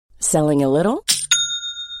Selling a little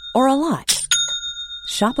or a lot?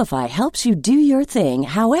 Shopify helps you do your thing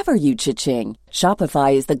however you cha-ching.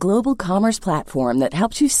 Shopify is the global commerce platform that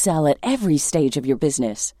helps you sell at every stage of your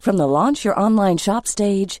business. From the launch your online shop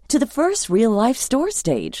stage to the first real-life store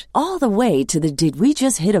stage, all the way to the did we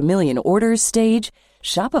just hit a million orders stage.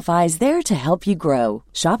 Shopify is there to help you grow.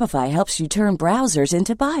 Shopify helps you turn browsers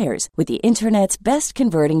into buyers with the internet's best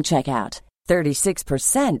converting checkout.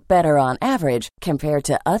 36% better on average compared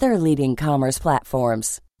to other leading commerce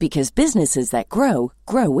platforms. Because businesses that grow,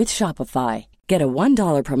 grow with Shopify. Get a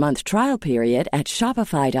 $1 per month trial period at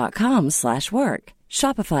shopify.com/work.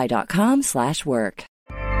 Shopify.com/work.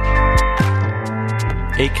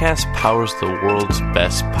 Acast powers the world's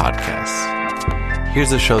best podcasts.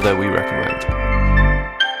 Here's a show that we recommend.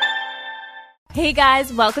 Hey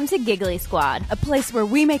guys, welcome to Giggly Squad. A place where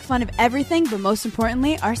we make fun of everything, but most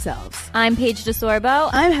importantly, ourselves. I'm Paige DeSorbo.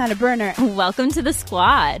 I'm Hannah Berner. Welcome to the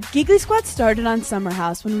squad. Giggly Squad started on Summer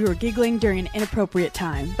House when we were giggling during an inappropriate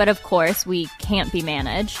time. But of course, we can't be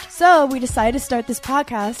managed. So we decided to start this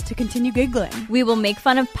podcast to continue giggling. We will make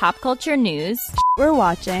fun of pop culture news, we're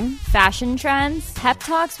watching, fashion trends, pep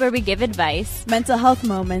talks where we give advice, mental health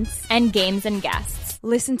moments, and games and guests.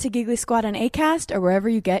 Listen to Giggly Squad on Acast or wherever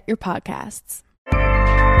you get your podcasts.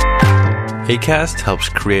 Acast helps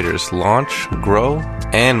creators launch, grow,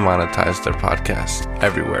 and monetize their podcasts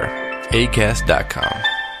everywhere. Acast.com.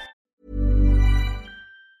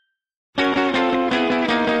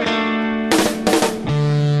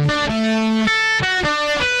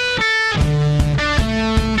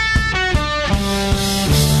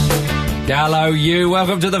 Hello, you.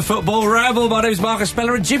 Welcome to the Football Ramble. My name's Marcus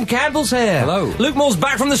Speller and Jim Campbell's here. Hello. Luke Moore's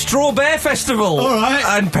back from the Straw Bear Festival. All right.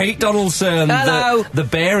 And Pete Donaldson. Hello. The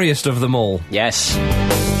beariest of them all. Yes.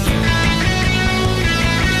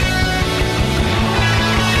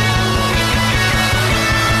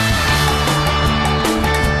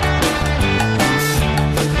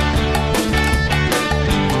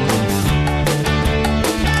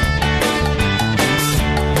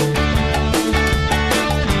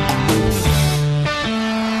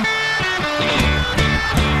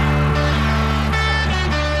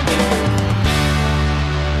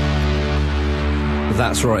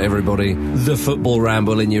 That's right, everybody. The Football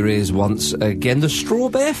Ramble in your ears once again. The Straw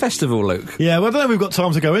Bear Festival, Luke. Yeah, well, I don't know if we've got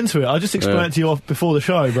time to go into it. I'll just explain it to you off before the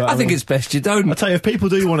show. But I think it's best you don't. I'll tell you, if people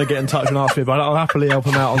do want to get in touch and ask me about it, I'll happily help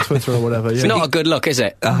them out on Twitter or whatever. It's not a good look, is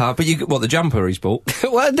it? But the jumper he's bought.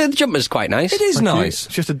 Well, the jumper's quite nice. It is nice.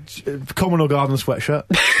 It's just a Communal Garden sweatshirt.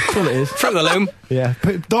 That's all it is. From the loom. Yeah.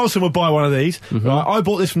 Donaldson would buy one of these. Mm-hmm. Right? I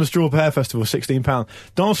bought this from the Straw Bear Festival, £16.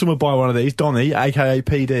 Donaldson would buy one of these. Donny, a.k.a.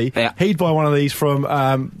 PD. Yeah. He'd buy one of these from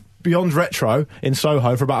Beyond Retro in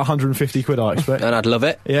Soho for about 150 quid, I expect. And I'd love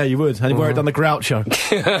it. Yeah, you would. And he'd wear it down the Groucho.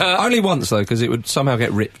 Only once, though, because it would somehow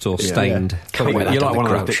get ripped or stained. Can't wear that You're down like the one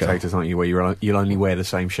of Groucho. those dictators, aren't you, where you'll only wear the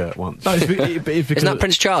same shirt once. No, it's because Isn't that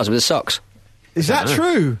Prince Charles with his socks? Is that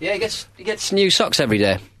true? Yeah, he gets new socks every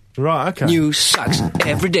day. Right, okay. New socks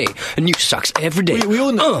every day. And new socks every day. We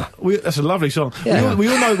all know. That's a lovely song. Yeah. We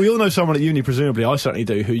all know someone at uni, presumably. I certainly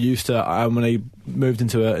do, who used to, when he moved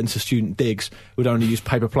into student digs, would only use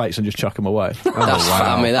paper plates and just chuck them away.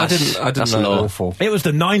 I mean, that's I didn't know. awful. It was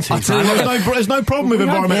the 90s. Man. There's no problem with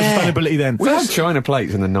environmental sustainability then. We had China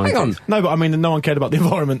plates in the 90s. Hang on. No, but I mean, no one cared about the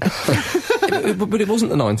environment. But it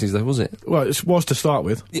wasn't the 90s, though, was it? Well, it was to start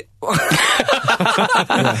with. Yeah.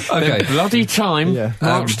 Okay. Bloody time. Yeah.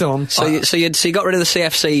 Marched on. So you got rid of the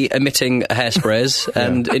CFC emitting hairsprays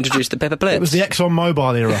and introduced the paper plates. It was the Exxon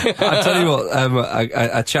Mobil era. I tell you what,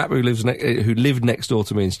 a chap who lived next door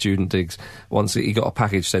to me in student digs, once he got a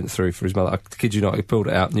package sent through for his mother. I kid you not, he pulled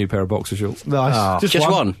it out, new pair of boxer shorts. Nice. Just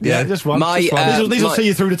one? Yeah, just one. My, Just one. These will see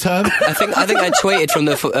you through the term. I think I tweeted from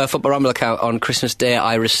the Football Ramble account on Christmas Day.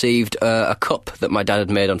 I received a cup that my dad had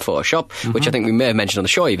made on Photoshop, which I think we may have mentioned on the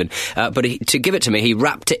show even. But to give it to me, he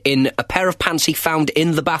wrapped it in a pair of pants he found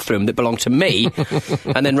in the bathroom that belonged to me,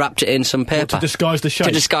 and then wrapped it in some paper To disguise the shape.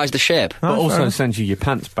 To disguise the shape. But also sends you your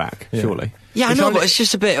pants back, surely. Yeah, I know, but it's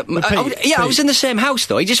just a bit. I was in the same house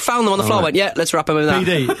though. He just found them on the floor. Went, yeah, let's wrap them in that.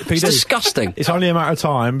 PD, It's disgusting. It's only a matter of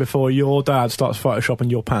time before your dad starts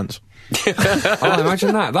photoshopping your pants. Oh,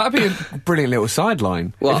 imagine that. That'd be a brilliant little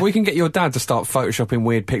sideline. What? If we can get your dad to start photoshopping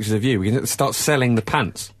weird pictures of you, we can start selling the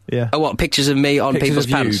pants. Yeah. Oh, what, pictures of me on Pictures people's of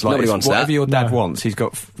you, pants? like, Nobody wants whatever that. your dad No. wants. He's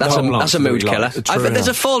got. That's a mood killer. True. There's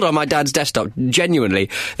a folder on my dad's desktop, genuinely,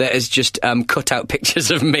 that is just cut out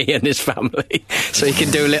pictures of me and his family, so he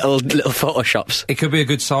can do little photoshops. It could be a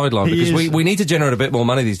good sideline He because is- we need to generate a bit more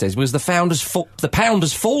money these days because the pound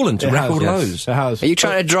has fallen to It has, record yes. lows. It has. Are you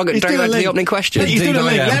trying to drag He's it doing back a to the link. opening question? He's doing a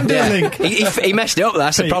link. Yeah. Let him do a link. He messed it up.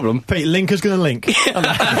 That's the Pete, problem. Pete, Linker's going to link.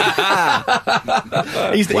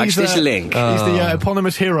 Watch this link. He's the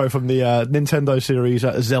eponymous hero from the Nintendo series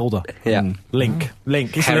Zelda. Yeah. Link.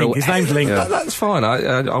 It's Hero- Link. His name's Link. That's fine.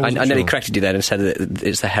 I wasn't I nearly sure. corrected you then and said that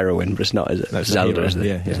it's the heroine, but it's not, is it? That's the Zelda, hero, isn't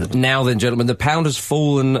it? yeah. Now then, gentlemen, the pound has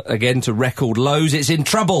fallen again to record lows. It's in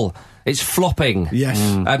trouble. It's flopping. Yes.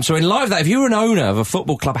 So in light of that, if you were an owner of a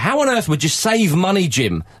football club, how on earth would you save money,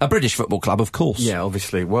 Jim? A British football club, of course. Yeah,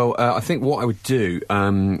 obviously. Well, I think what I would do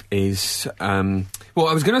is... well,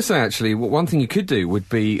 I was going to say, actually, one thing you could do would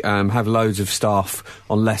be have loads of staff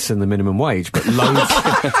on less than the minimum wage, but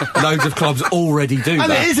loads of clubs already do And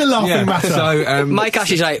that. it is a laughing matter. So, Mike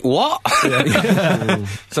Ashley's like, what?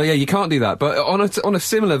 so yeah, you can't do that. But on a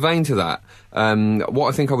similar vein to that, what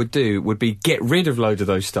I think I would do would be get rid of loads of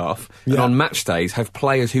those staff, and Yeah. on match days have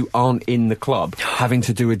players who aren't in the club having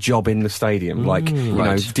to do a job in the stadium. Like, you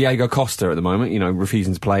know, Diego Costa at the moment,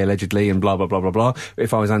 refusing to play allegedly and blah, blah, blah, blah, blah.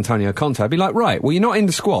 If I was Antonio Conte, I'd be like, right, well, you're not in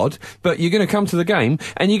the squad, but you're going to come to the game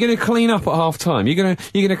and you're going to clean up at half time. You're going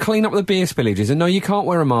to clean up the beer spillages. And no, you can't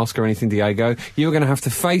wear a mask or anything, Diego. You're going to have to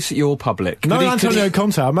face your public. No, Could he- Antonio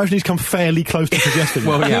Conte. I imagine he's come fairly close to suggesting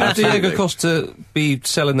Well, that. yeah. Could Diego absolutely. Costa be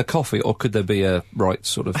selling the coffee, or could there be a right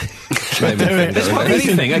sort of... There's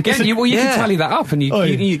Anything. Again, you Yeah. can tally that up and Oh,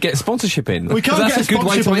 you get sponsorship in. We can't That's get a a good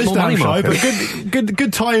way sponsorship to on make this more money, damn show, Marcus. but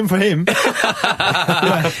good tie-in for him.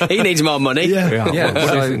 He needs more money. Yeah. Yeah,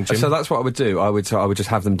 What do you think, Jim? so that's what I would do. I would just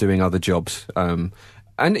have them doing other jobs.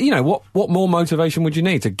 And what more motivation would you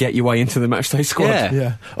need to get your way into the matchday squad? Yeah.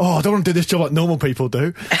 Yeah. Oh, I don't want to do this job like normal people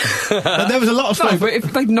do. And there was a lot of No, stuff. but if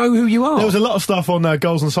they know who you are. There was a lot of stuff on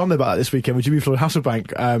Goals on Sunday about that this weekend with Jimmy Floyd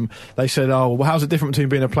Hasselbank. They said, "Oh, well, how's it different between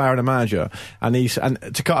being a player and a manager?" And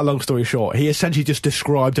to cut a long story short, he essentially just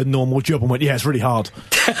described a normal job and went, "Yeah, it's really hard."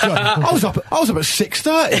 I was up at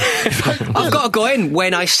 6:30. I've got to go in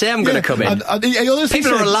when I say I'm going to come in. And he honestly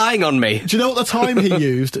People are said- relying on me. Do you know what the time he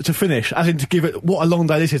used to finish? As in to give it what a long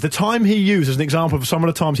day this is. The time he used as an example of some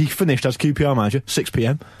of the times he finished as QPR manager, 6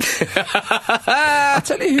 p.m. I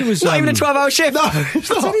tell you who was... Not even a 12-hour shift. No,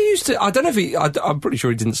 it's I not. said he used to... I don't know if he... I'm pretty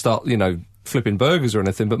sure he didn't start, flipping burgers or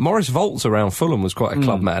anything, but Maurice Volts around Fulham was quite a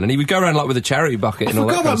club man, and he would go around like with a charity bucket I and all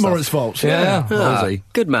that forgot kind of about stuff. Maurice Volts. Yeah, Ah, Voltsy.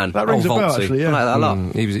 good man. That rings a bell, Voltsy. actually, yeah. I like that a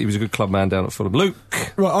lot. He was a good club man down at Fulham. Luke,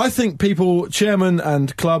 Right, I think people, chairman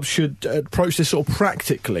and clubs should approach this sort of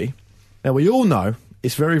practically. Now, we all know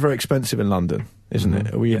it's very, very expensive in London, isn't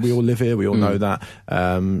it? We all live here, we all know that.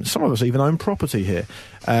 Some of us even own property here.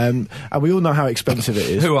 And we all know how expensive it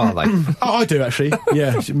is. who are they? Oh, I do, actually.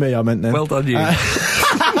 Yeah, it's me, I meant then. Well done, you.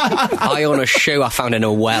 I own a shoe I found in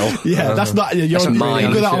a well. Yeah, that's not. You're mine.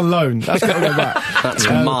 You've got that on loan. That's got to go back. That's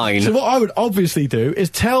mine. So what I would obviously do is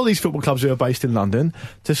tell these football clubs who are based in London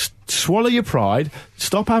to swallow your pride,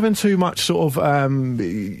 stop having too much sort of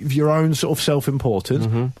your own sort of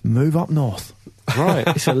self-importance, move up north. Right.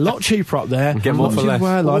 It's a lot cheaper up there. Get more Lot for cheaper less.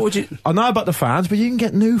 way of What life. would you- I know about the fans, but you can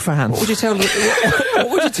get new fans. What would you tell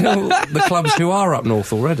the clubs who are up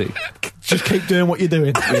north already? Just keep doing what you're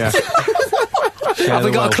doing. Yeah. Have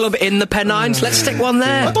we got a club in the Pennines? Let's stick one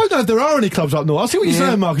there. I don't know if there are any clubs up north. I see what you're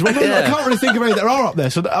saying, Marcus. But I can't really think of any that are up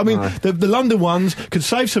there. So, I mean, the London ones could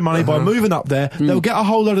save some money by moving up there. They'll get a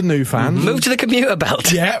whole lot of new fans. Move to the commuter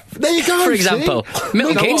belt. Yeah, there you go. For see? example,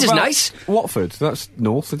 Milton Now, Keynes what is about nice. Watford, that's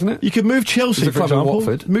north, isn't it? You could move Chelsea, There's a for club in example.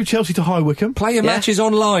 Watford. Move Chelsea to High Wycombe. Play your Yeah. matches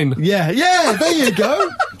online. Yeah, there you go.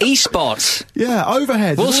 Esports. Yeah,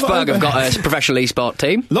 overhead. Wolfsburg have got a professional esport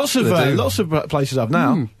team. lots of places have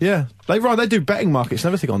now. Yeah, they do betting markets and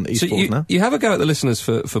everything on So esports now. you have a go at the listeners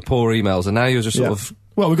for poor emails, and now you're just sort Yeah. of...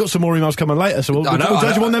 Well, we've got some more emails coming later, so we'll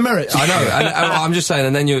judge them on their merits. I know. And I'm just saying,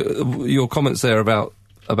 and then your comments there about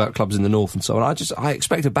clubs in the north and so on. I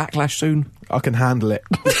expect a backlash soon. I can handle it.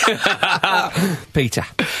 Peter.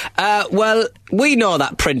 Well, we know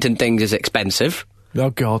that printing things is expensive. Oh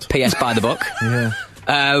God. PS by the book. Yeah.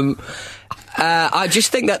 I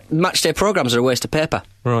just think that matchday programmes are a waste of paper.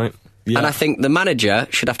 Right. Yeah. And I think the manager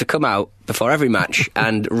should have to come out before every match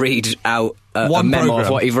and read out a One memo programme.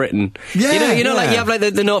 of what you've written. Yeah, you know, like you have like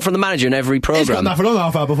the note from the manager in every He's got programme. nothing on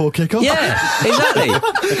half hour before kick-off. Yeah, exactly.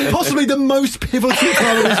 Possibly the most pivotal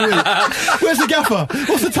part of this week. Where's the gaffer?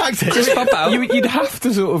 What's the tactic? Just pop out. You'd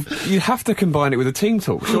have to combine it with a team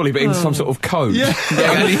talk, surely, but in some sort of code. Yeah.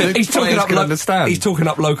 He's talking up can understand. He's talking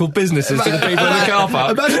up local businesses to the people in the car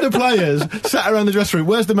park. Imagine the players sat around the dressing room.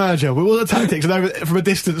 Where's the manager? With all the tactics, and over, from a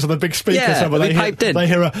distance on a big speaker Yeah, somewhere, we piped in. they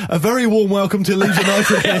hear a very warm welcome to Leeds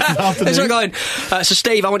United here this afternoon. It's like going, so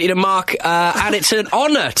Steve, I want you to mark, and it's an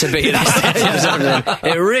honour to be at this stadium.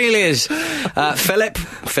 It really is. Philip,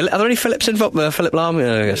 are there any Philips in football? Philip Lahm?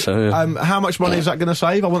 Yeah, I guess so. Yeah. How much money is that going to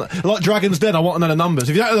save? Like Dragon's Den, I want to know the numbers.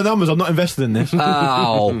 If you don't know the numbers, I'm not invested in this.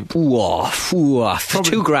 Oh,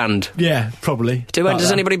 $2,000. Yeah, probably.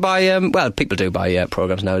 Does anybody buy? Well, people do buy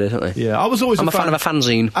programs nowadays, don't they? Yeah, I was always. I'm a fan of a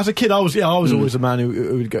fanzine. As a kid, I was always a man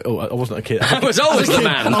who would go. Oh, I wasn't a kid. I was always the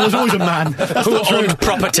man. I was always a man. That's Who not true. owned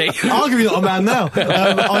property. Arguably not a man now.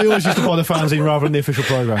 I always used to buy the fanzine rather than the official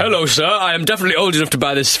programme. Hello, sir. I am definitely old enough to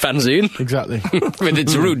buy this fanzine Exactly. with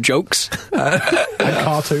its rude jokes. And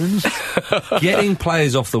cartoons. Getting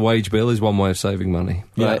players off the wage bill is one way of saving money.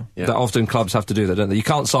 Right. Yeah. That often clubs have to do that, don't they? You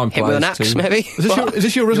can't sign Hit players with an axe, to... maybe. Is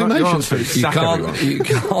this your resignation You're on speech? You Sack everyone.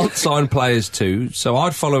 can't sign players to, so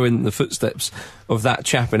I'd follow in the footsteps of that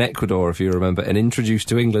chap in Ecuador, if you remember, and introduce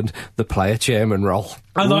to England the player chairman role.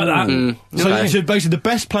 I like that. So okay. you should basically the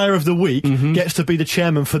best player of the week gets to be the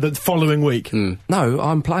chairman for the following week. No,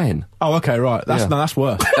 I'm playing. Oh, okay, right. Yeah. That's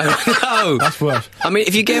worse. No. That's worse. I mean,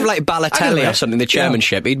 if you gave like Hang on a Balotelli or minute. something the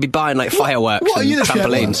chairmanship, he'd be buying like fireworks What are and you the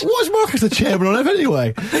chairman? trampolines. What's Marcus the chairman on it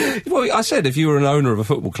anyway? Well, I said if you were an owner of a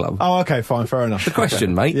football club. Oh, okay, fine, fair enough. The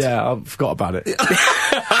question, mate. Yeah, I forgot about it.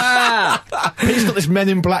 He's got this Men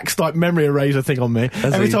in Black type memory eraser thing on me.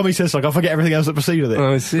 Every he? time he says something, I forget everything else that preceded it.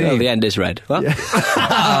 I see. Well, the end is red. What?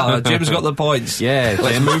 Jim's got the points. Yeah,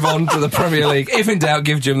 Let's move on to the Premier League. If in doubt,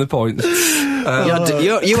 give Jim the points.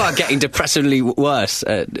 You are getting depressively worse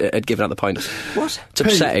at giving out the points. What? It's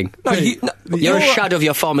upsetting. No, You're a shadow of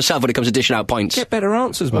your former self when it comes to dishing out points. Get better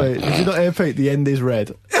answers, mate. Wait, did you not hear, Pete? The end is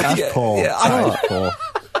red. That's poor. yeah, I That is poor.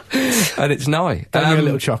 And it's nigh. Gave me a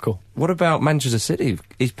little chuckle. What about Manchester City?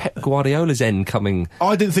 Is Pep Guardiola's end coming?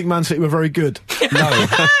 I didn't think Man City were very good. No,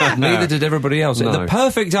 neither did everybody else. No. The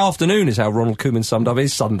perfect afternoon is how Ronald Koeman summed up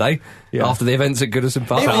his Sunday Yeah. after the events at Goodison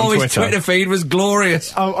Park. On Oh, his Twitter. Twitter feed was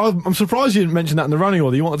glorious. I'm surprised you didn't mention that in the running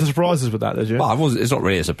order. You wanted to surprise us with that, did you? Well, it's not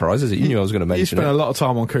really a surprise, is it? You knew I was going to You mention spent a it. lot of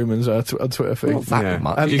time on Koeman's Twitter feed. Not that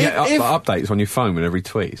much. You get If- updates on your phone with every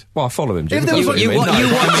tweet. Well, I follow him, Jim. If there was That's like- what You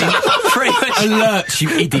mean. want pretty much, Alerts, you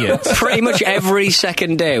idiot. pretty much every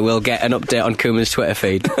second day we'll get an update on Koeman's Twitter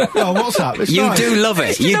feed. Oh, WhatsApp. It's You nice. do love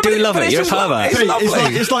it. You do love it. You're a pervert. Pete,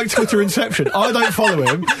 it's like Twitter Inception. I don't follow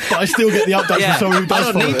him, but I still get the updates Yeah, from someone who does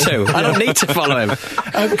I don't need follow him. to. I don't need to follow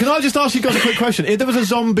him. Can I just ask you guys a quick question? If there was a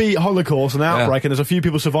zombie holocaust, an outbreak, and there's a few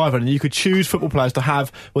people surviving, and you could choose football players to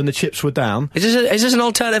have when the chips were down, Is this an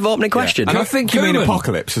alternative opening question? And I think you mean Koeman.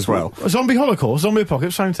 apocalypse as well. a zombie holocaust, zombie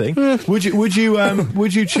apocalypse, same thing. Would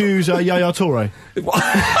you choose Yaya Toure?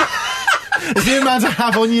 Is he a man to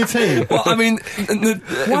have on your team? Well, I mean,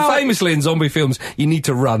 famously in zombie films, you need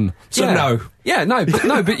to run. So Yeah. no. Yeah,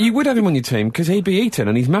 but you would have him on your team because he'd be eaten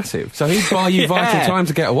and he's massive. So he'd buy you vital time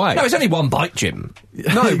to get away. No, it's only one bite, Jim.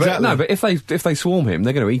 But if they swarm him,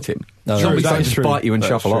 they're going to eat him. Zombies that don't is just true. bite you and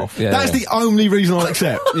That's shuffle true. off. Yeah, That's yeah. the only reason I'll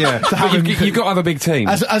accept. Yeah, to have but him. you've got to have a big team.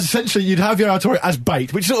 As essentially, you'd have Yaya Toure as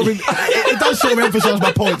bait, which sort of it does sort of emphasise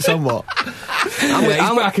my point somewhat. he's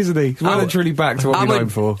back, isn't he? He's well I'm- and truly back to what we're known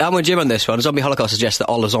for. I'm with Jim on this one. Zombie Holocaust suggests that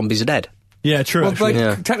all the zombies are dead. Yeah, true. Well, actually.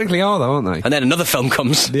 they technically are, though, aren't they? And then another film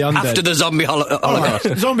comes The Undead. after the zombie Holocaust.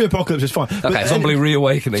 Alright, zombie apocalypse is fine. But, Zombie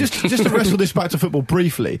reawakening. Just to wrestle this back to football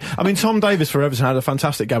briefly. I mean, Tom Davis for Everton had a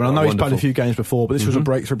fantastic game, and I know he's played a wonderful. few games before, but this was a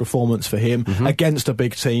breakthrough performance for him against a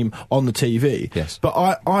big team on the TV. Yes. But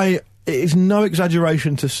it is no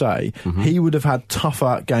exaggeration to say he would have had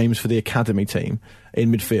tougher games for the academy team in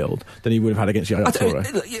midfield than he would have had against Yaya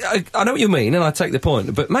Toure. I know what you mean, and I take the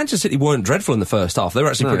point, but Manchester City weren't dreadful in the first half. They were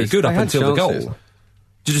actually No, pretty good they up had until the chances. goal.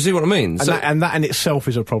 Did you see what I mean? And that in itself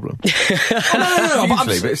is a problem. no, but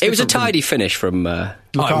Usually, but it's It was a different from- tidy finish from... it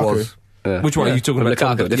Lukaku. was. Which one are you talking From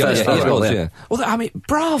about? Lukaku, the first yeah, goal, it was, yeah. yeah. Well, I mean,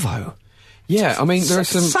 bravo. Yeah, I mean, there are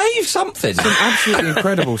some Save something. absolutely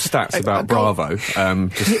incredible stats about Bravo.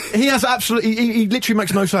 He has absolutely. He literally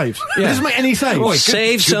makes no saves. He doesn't make any saves. Boy,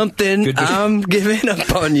 Save something, good- I'm giving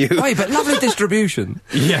up on you. Wait, but lovely distribution.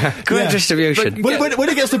 yeah. Great Yeah. distribution. When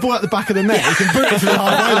he gets the ball at the back of the net, he can boot it to the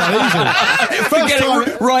halfway line easily. First get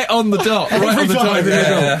it right on the dot. Right on the dot.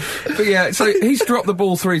 Yeah. But yeah, so he's dropped the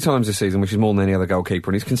ball 3 times this season, which is more than any other goalkeeper,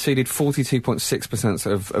 and he's conceded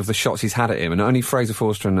 42.6% of the shots he's had at him, and only Fraser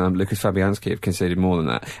Forster and Lucas Fabianski have conceded more than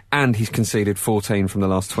that, and he's conceded 14 from the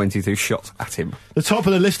last 22 shots at him. The top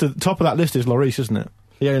of that list is Lloris, isn't it?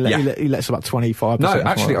 He lets about 25%. No,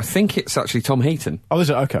 actually, I think it's actually Tom Heaton. Oh, is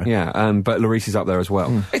it? Okay. Yeah, but Lloris is up there as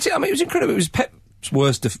well. It was incredible. It was Pep's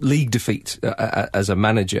worst league defeat as a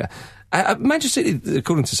manager. Manchester City,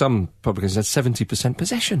 according to some publications, had 70%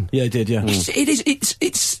 possession. Yeah, it did. Yeah,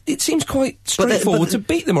 it seems quite straightforward to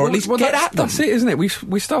beat them, or at least get at them. That's it, isn't it?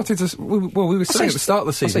 We started to. We were saying at the start of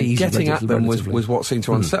the season, getting at them was what seemed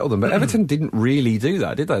to unsettle them. But Everton didn't really do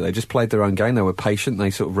that, did they? They just played their own game. They were patient.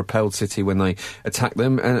 They sort of repelled City when they attacked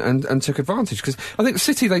them and took advantage. Because I think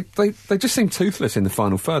City they just seemed toothless in the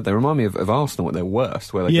final third. They remind me of Arsenal at their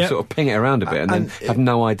worst, where they just sort of ping it around a bit and then have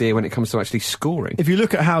no idea when it comes to actually scoring. If you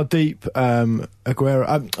look at how deep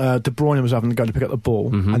Aguero, De Bruyne was having to go to pick up the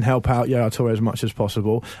ball and help out Yaya Toure as much as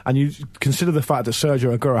possible, and you consider the fact that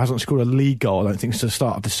Sergio Aguero hasn't scored a league goal, I don't think, since the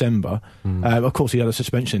start of December. Of course, he had a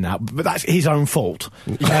suspension now, but that's his own fault.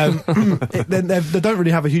 They don't really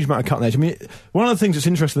have a huge amount of cutting edge. I mean, one of the things that's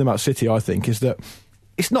interesting about City, I think, is that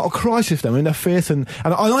it's not a crisis for them. I mean, they're fifth, and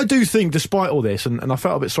I do think, despite all this, and I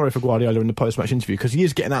felt a bit sorry for Guardiola in the post-match interview, because he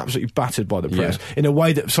is getting absolutely battered by the press in a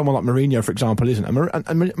way that someone like Mourinho, for example, isn't.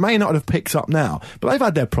 And may not have picked up now, but they've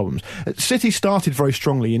had their problems. City started very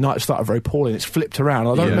strongly, United started very poorly, and it's flipped around.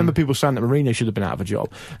 I don't remember people saying that Mourinho should have been out of a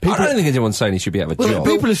job. I don't think anyone's saying he should be out of a job.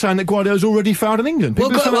 People are saying that Guardiola's already failed in England.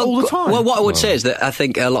 People are saying that all the time. Well, what I would say is that I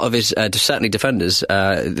think a lot of his, certainly defenders,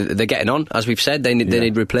 they're getting on, as we've said. They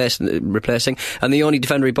need replacing, and the only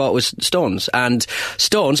defender he bought was Stones, and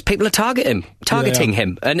Stones, people are targeting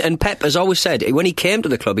him, and Pep has always said, when he came to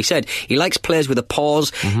the club, he said he likes players with a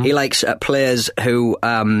pause, he likes players who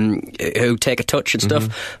take a touch and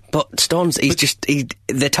stuff, but Stones,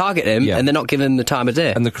 they target him and they're not giving him the time of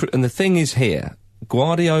day. And the thing is here,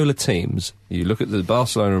 Guardiola teams, you look at the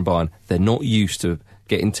Barcelona and Bayern, they're not used to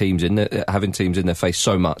having teams in their face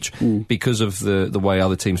so much because of the way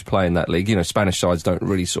other teams play in that league. You know, Spanish sides don't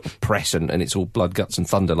really sort of press and it's all blood, guts and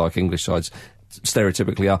thunder like English sides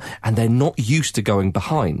stereotypically are, and they're not used to going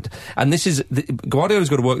behind. And Guardiola's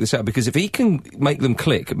got to work this out, because if he can make them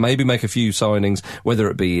click, maybe make a few signings, whether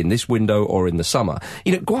it be in this window or in the summer,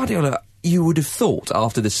 you know, Guardiola, you would have thought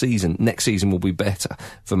after the season, next season will be better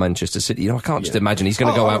for Manchester City. You know, I can't just imagine he's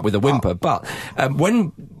going to go out with a whimper. But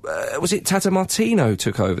when was it Tata Martino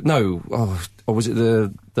took over? No, or was it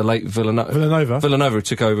the late Villanova? Villanova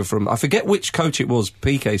took over from, I forget which coach it was.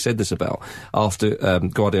 Piqué said this about after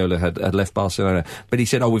Guardiola had left Barcelona, but he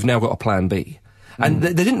said, we've now got a plan B. And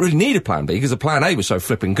they didn't really need a plan B, because the plan A was so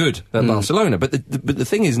flipping good at Barcelona. But the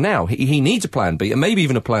thing is now, he needs a plan B, and maybe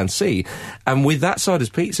even a plan C. And with that side, as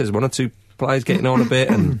Pete says, one or two players getting on a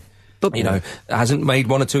bit, and you know, hasn't made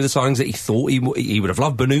one or two of the signings that he thought he would have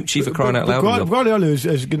loved. Bonucci, for crying out loud. Guardiola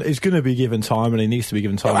is going to be given time, and he needs to be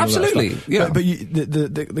given time. Absolutely, yeah. But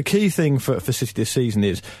the key thing for City this season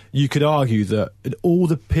is, you could argue that in all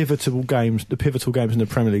the pivotal games in the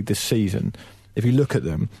Premier League this season, if you look at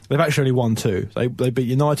them, they've actually only won 2. They beat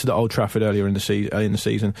United at Old Trafford earlier in the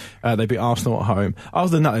season. They beat Arsenal at home. Other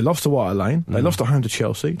than that, they lost to White Hart Lane. They lost at home to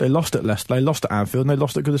Chelsea. They lost at Leicester. They lost at Anfield. And they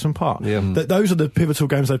lost at Goodison Park. Yeah. Those are the pivotal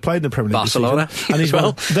games they've played in the Premier League. Barcelona this season. And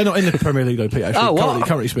well. They're not in the Premier League though, Pete. Actually,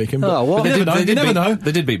 currently speaking. But you never know.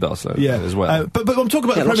 They did beat Barcelona as well. But I'm talking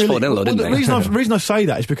about the Premier League. The reason I say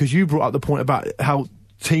that is because you brought up the point about how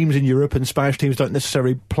teams in Europe and Spanish teams don't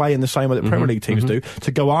necessarily play in the same way that Premier League teams do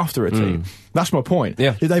to go after a team. That's my point.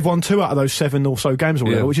 Yeah. They've won 2 out of those 7 or so games or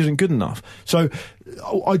whatever, which isn't good enough. So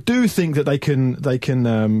I do think that they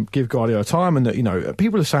can give Guardiola time, and that, you know,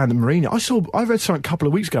 people are saying that Mourinho. I read something a couple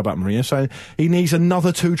of weeks ago about Mourinho saying he needs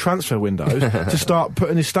another 2 transfer windows to start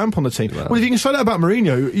putting his stamp on the team. Well, if you can say that about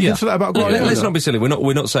Mourinho, you can say that about Guardiola. Let's not be silly.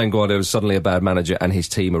 We're not saying Guardiola is suddenly a bad manager and his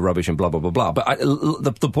team are rubbish and blah blah blah blah. But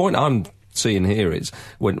the point I'm seeing here is,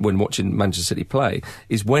 when watching Manchester City play,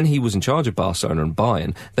 is when he was in charge of Barcelona and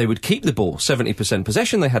Bayern, they would keep the ball 70%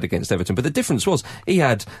 possession they had against Everton, but the difference was he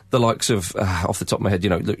had the likes of off the top of my head,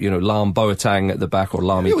 Lam Boateng at the back, or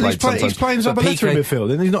Lamy played sometimes. He's playing Zabaleta in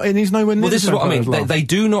midfield, and he's nowhere near. Well, this is what I mean. They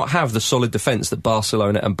do not have the solid defence that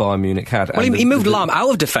Barcelona and Bayern Munich had. Well, he moved Lam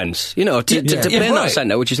out of defence, to play in that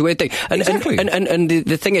centre, which is the weird thing. And, exactly. And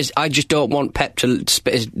the thing is, I just don't want Pep to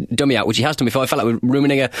spit his dummy out, which he has done before. I felt like with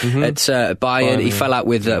Rummenigge at Bayern. He fell out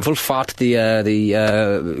with Wolfart,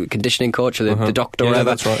 the conditioning coach, or the doctor, or whatever.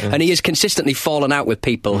 That's right, and he has consistently fallen out with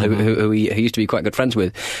people who he used to be quite good friends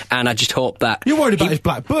with. And I just hope that You're worried about his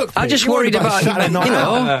black book. I'm just worried about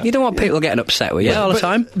you don't want people getting upset with you all the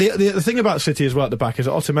time. The thing about City as well at the back is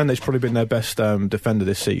that Otamendi's probably been their best defender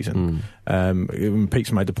this season.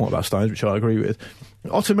 Pete's made the point about Stones, which I agree with.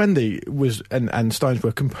 Otamendi and Stones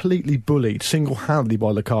were completely bullied single-handedly by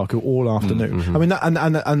Lukaku all afternoon. I mean,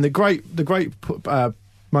 and the great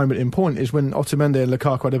moment in point is when Otamendi and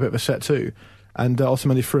Lukaku had a bit of a set too, and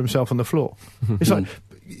Otamendi threw himself on the floor. It's like.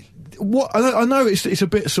 What I know it's a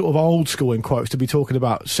bit sort of old school in quotes to be talking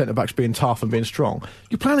about centre backs being tough and being strong.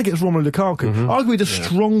 You're playing against Romelu Lukaku, arguably the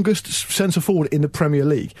strongest centre forward in the Premier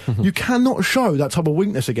League. You cannot show that type of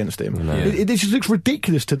weakness against him. It just looks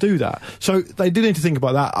ridiculous to do that. So they do need to think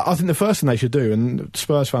about that. I think the first thing they should do, and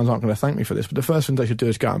Spurs fans aren't going to thank me for this, but the first thing they should do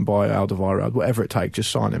is go out and buy Alderweireld, whatever it takes, just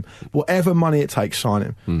sign him. Whatever money it takes, sign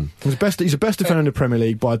him. He's the best defender in the Premier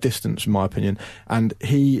League by a distance, in my opinion, and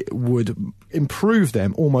he would improve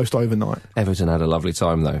them almost overnight. Everton had a lovely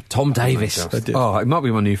time though. Tom Davis. Oh, it might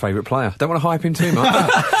be my new favourite player. Don't want to hype him too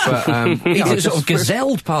much. But, he sort of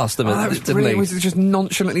gazelled past them. It was just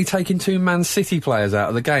nonchalantly taking two Man City players out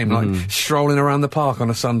of the game, like strolling around the park on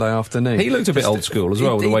a Sunday afternoon. He looked a bit old school as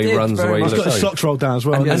well, the way he runs, the way he looks. He's got his socks rolled down as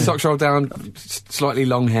well. And socks rolled down, slightly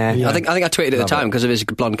long hair. I think I tweeted at the time, because of his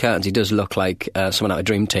blonde curtains, he does look like someone out of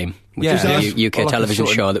Dream Team. Which is a UK television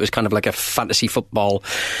show that was kind of like a fantasy football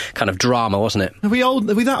kind of drama, wasn't it? Are we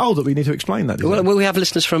that old that we need to explain that? Well, we have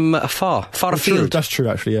listeners from far afield. That's true,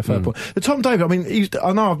 actually, yeah, fair point. The Tom Davis, I mean,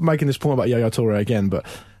 I know I'm making this point about Yaya Toure again, but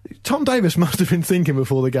Tom Davis must have been thinking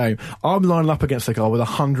before the game, I'm lining up against a guy with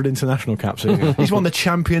 100 international caps. He's won the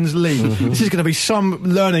Champions League. This is going to be some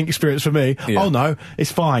learning experience for me. Oh no,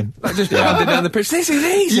 it's fine. Just pounding down the pitch. This is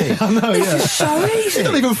easy. Yeah, I know, this is so easy. He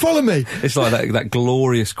doesn't even follow me. It's like that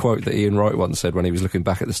glorious quote that Ian Wright once said when he was looking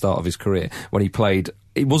back at the start of his career, when he played.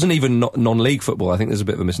 It wasn't even non-league football. I think there's a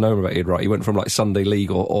bit of a misnomer about Ian Wright. He went from like Sunday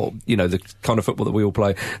league or the kind of football that we all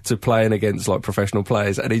play to playing against like professional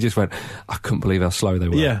players, and he just went, I couldn't believe how slow they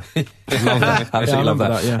were. Yeah. Love that. Absolutely love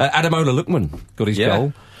that. Ademola Lookman got his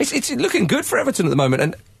goal. It's looking good for Everton at the moment,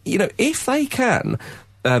 and if they can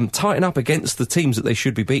tighten up against the teams that they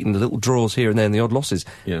should be beating, the little draws here and there and the odd losses,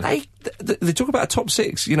 they talk about a top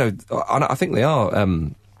six. I think they are.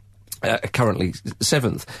 Currently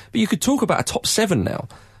 7th, but you could talk about a top 7 now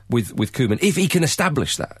with Koeman if he can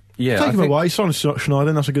establish that. Yeah, take him away. He's signed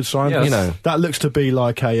Schneider. That's a good sign. Yes. That looks to be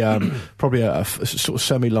like a probably a sort of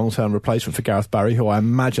semi-long-term replacement for Gareth Barry, who I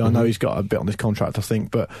imagine. I know he's got a bit on his contract, I think,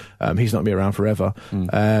 but he's not going to be around forever. Him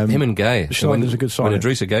and Gay. Schneider's a good sign. When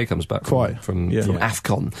Idrissa Gay comes back from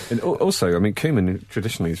AFCON. And also, I mean, Koeman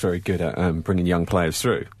traditionally is very good at bringing young players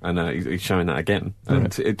through, and he's showing that again.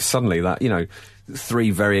 And it's suddenly that 3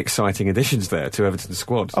 very exciting additions there to Everton's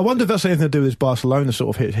squad. I wonder if that's anything to do with his Barcelona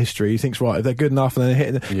sort of history. He thinks, right, if they're good enough and they're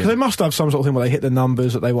hitting... Because they must have some sort of thing where they hit the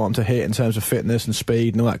numbers that they want them to hit in terms of fitness and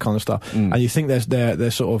speed and all that kind of stuff. And you think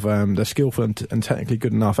they're sort of... they're skillful and technically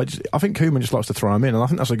good enough. I think Koeman just likes to throw them in, and I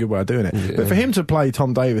think that's a good way of doing it. Yeah. But for him to play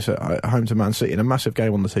Tom Davis at home to Man City in a massive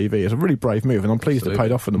game on the TV is a really brave move, and I'm pleased it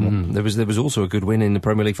paid off for them all. There was also a good win in the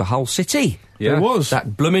Premier League for Hull City. Yeah. It was.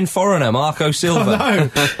 That blooming foreigner, Marco Silva.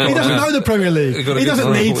 No, he doesn't know the Premier League. He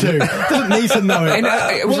doesn't need to. Doesn't need to know it.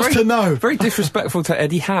 It was Wants to know. Very disrespectful to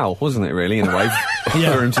Eddie Howe, wasn't it, really, in a way, for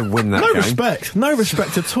him to win that game. No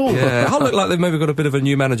respect at all. Yeah, Hull look like they've maybe got a bit of a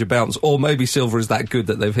new manager bounce, or maybe Silva is that good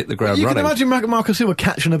that they've hit the ground running. You can imagine Marco Silva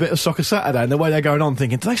catching a bit of Soccer Saturday and the way they're going on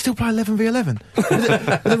thinking, do they still play 11v11?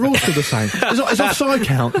 Are the rules still the same? Is offside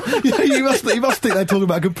count? You must think they're talking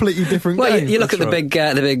about a completely different game. You look at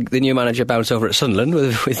the new manager bounce over at Sunderland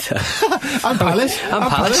with and Palace.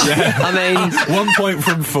 Yeah. I mean, 1 point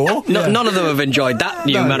from 4. None of them have enjoyed that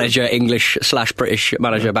new manager, English/British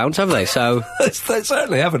manager bounce, have they? So they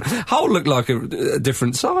certainly haven't. Hull looked like a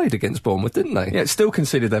different side against Bournemouth, didn't they? Yeah, still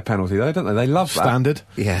conceded their penalty though, don't they? They love that. Standard.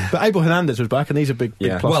 Yeah. But Abel Hernandez was back, and he's a big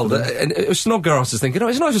plus. Well, and Snodgrass is thinking,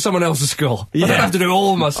 it's nice for someone else to score. I don't have to do it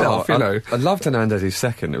all myself. I loved Hernandez's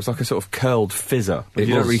second. It was like a sort of curled fizzer that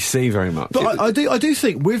you don't really see very much. But I do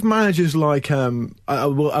think with managers like it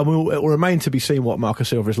will remain to be seen what Marco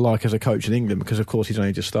Silva is like as a coach in England, because of course he's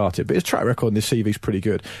only just started, but his track record in this CV is pretty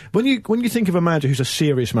good. When you think of a manager who's a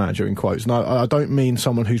serious manager, in quotes, and I don't mean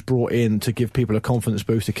someone who's brought in to give people a confidence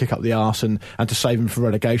boost, to kick up the arse and to save them from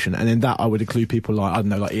relegation, and in that I would include people like, I don't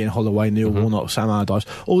know, like Ian Holloway, Neil Warnock, Sam Allardyce,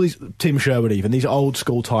 all these, Tim Sherwood even, these old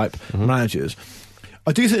school type managers.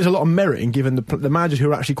 I do think there's a lot of merit in giving the managers who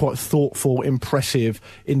are actually quite thoughtful, impressive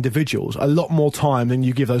individuals a lot more time than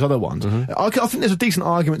you give those other ones. I think there's a decent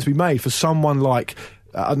argument to be made for someone like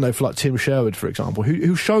I don't know, for like Tim Sherwood, for example,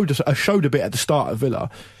 who showed a bit at the start of Villa.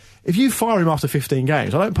 If you fire him after 15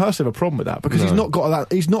 games, I don't personally have a problem with that because he's not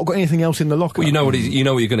got anything else in the locker. Well, you know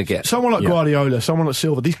what you're going to get. Someone like Guardiola, someone like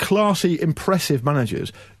Silva, these classy, impressive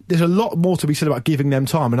managers. There's a lot more to be said about giving them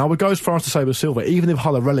time, and I would go as far as to say with Silva, even if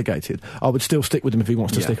Hull are relegated, I would still stick with him if he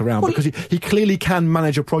wants to stick around because he clearly can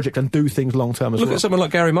manage a project and do things long term as well. Look at someone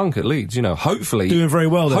like Gary Monk at Leeds. You know, hopefully doing very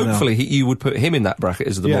well. Hopefully, you would put him in that bracket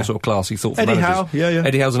as the more sort of classy, thoughtful Eddie managers. Howe, yeah.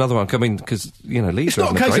 Eddie Howe's another one coming because Leeds. It's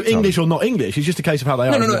not a case of English or not English. It's just a case of how they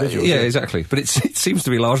are individuals. Yeah, exactly. But it seems to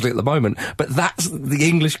be largely at the moment. But that's the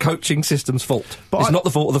English coaching system's fault. It's not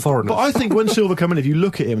the fault of the foreigners. But I think when Silva come in, if you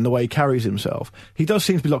look at him and the way he carries himself, he does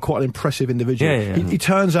seem to be like quite an impressive individual. He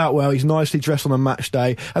turns out well. He's nicely dressed on a match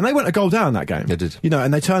day, and they went a goal down that game. They did,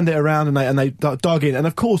 and they turned it around and they dug in. And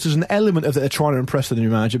of course, there's an element of that they're trying to impress the new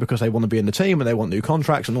manager because they want to be in the team and they want new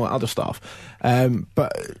contracts and all that other stuff.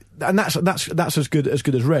 But that's as good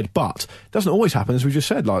as red. But it doesn't always happen, as we just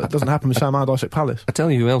said. Like it doesn't happen with Sam Allardyce at Palace. I tell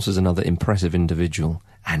you who else is another impressive individual: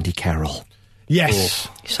 Andy Carroll. Yes.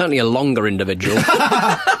 He's certainly a longer individual.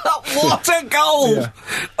 What a goal! Yeah.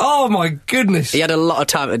 Oh my goodness. He had a lot of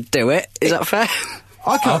time to do it. Is that fair?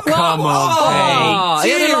 I can't. Come on, he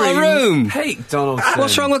had a lot of room. Pete Donaldson.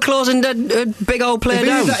 What's wrong with closing a big old player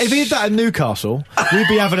down? If he did that in Newcastle, we'd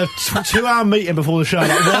be having a 2-hour meeting before the show.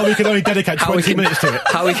 Like, well, we can only dedicate 20 minutes to it.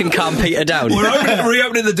 How we can calm Peter down. We're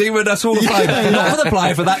reopening the Demon Dust Hall of Fame. Not for the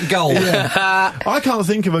player, for that goal. Yeah. I can't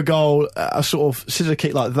think of a goal, a sort of scissor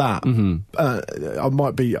kick like that. I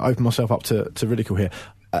might be opening myself up to ridicule here.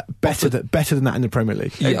 Better than that in the Premier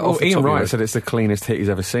League. Yeah, Ian Wright said it's the cleanest hit he's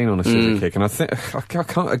ever seen on a scissor kick, and I think I can't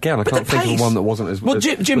think of one that wasn't as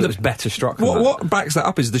Jim, that was better struck. What backs that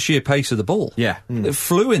up is the sheer pace of the ball. Yeah, it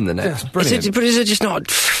flew in the net. That's brilliant. But is it just not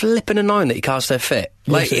flipping annoying that he can't stay fit?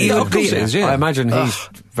 Like, of course it is. Yeah, I imagine he's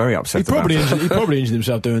very upset. He probably injured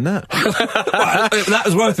himself doing that. Well, that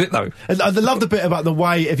was worth it though. And I love the bit about the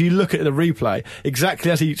way, if you look at the replay, exactly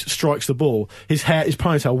as he strikes the ball, his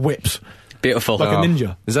ponytail whips. Beautiful. Like a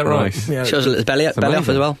ninja. Is that right? Yeah. Shows a little belly off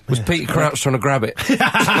as well. Was Peter Crouch trying to grab it? All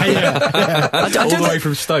the way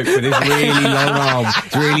from Stoke with his really long arm.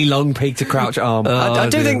 His really long Peter Crouch arm. I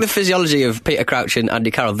do think the physiology of Peter Crouch and Andy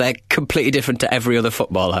Carroll, they're completely different to every other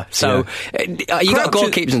footballer. So, you got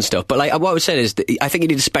goalkeepers and stuff, but like what I was saying is that I think you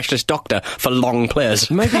need a specialist doctor for long players.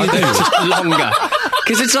 Maybe you do. Just longer.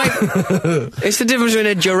 Because it's like, it's the difference between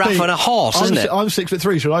a giraffe and a horse, isn't it? I'm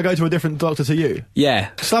 6'3", should I go to a different doctor to you? Yeah.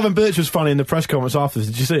 Slaven Bilic was funny in the press conference afterwards.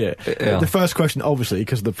 Did you see it? Yeah. The first question, obviously,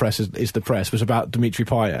 because the press is the press, was about Dimitri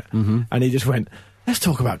Payet. And he just went, let's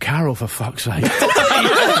talk about Carroll, for fuck's sake.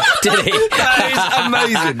 Did he? That is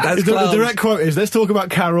amazing. That's the direct quote is, let's talk about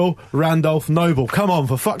Carroll, Randolph, Noble. Come on,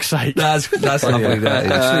 for fuck's sake. That's lovely. That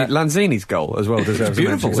is. Actually, Lanzini's goal as well deserves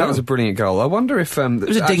beautiful. That was a brilliant goal. I wonder if it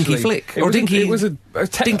was a dinky flick, it was a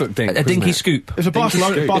textbook dink. A dinky scoop. It was a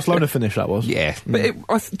Barcelona finish, that was. Yeah.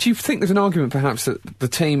 But do you think there's an argument perhaps that the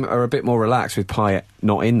team are a bit more relaxed with Payet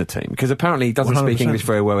not in the team? Because apparently he doesn't 100%. speak English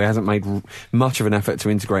very well. He hasn't made much of an effort to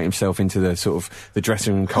integrate himself into the sort of the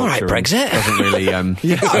dressing room culture. All right, Brexit. Doesn't really. Send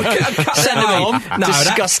him on. No,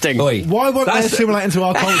 disgusting. Why won't they assimilate into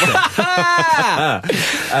our culture?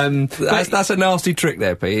 That's a nasty trick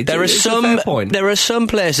there, Pete. There are some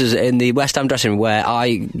places in the West Ham dressing room where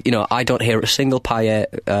I don't hear a single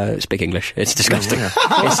Payet speak English. It's disgusting.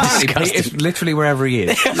 It's disgusting. It's literally wherever he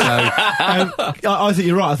is. So. I think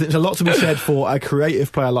you're right. I think there's a lot to be said for a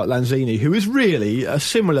creative player like Lanzini, who is really a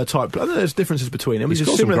similar type. I know there's differences between them. He's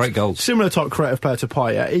got some great goals. Similar type creative player to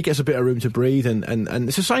Payet. He gets a bit of room to breathe, and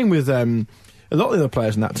it's the same with a lot of the other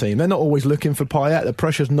players in that team. They're not always looking for Payet. The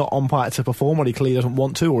pressure's not on Payet to perform when he clearly doesn't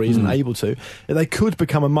want to or he isn't able to. They could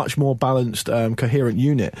become a much more balanced, coherent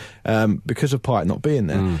unit because of Payet not being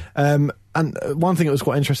there. And one thing that was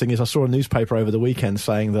quite interesting is I saw a newspaper over the weekend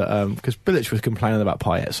saying that, because Bilic was complaining about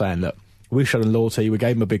Payet, saying that we've shown him loyalty, we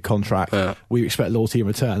gave him a big contract, we expect loyalty in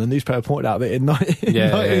return. The newspaper pointed out that in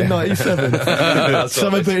 1997,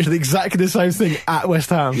 someone did exactly the same thing at West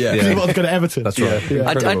Ham because he wanted to go to Everton. That's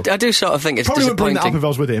right. I do sort of think it's probably disappointing. Wouldn't bring that up if I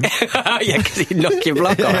was with him. Yeah, because he'd knock your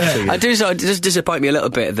block off. I do sort of, it does disappoint me a little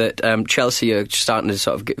bit that Chelsea are starting to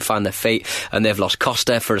sort of find their feet, and they've lost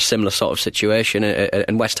Costa for a similar sort of situation,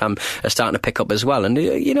 and West Ham are starting to pick up as well. And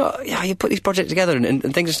you put these projects together,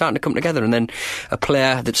 and things are starting to come together, and then a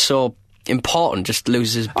player that's so important just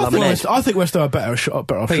loses his I think West Ham are better off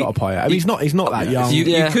shot player. I mean, he's not that young.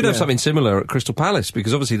 You could have something similar at Crystal Palace,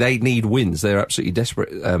 because obviously they need wins. They're absolutely desperate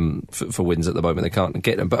for wins at the moment. They can't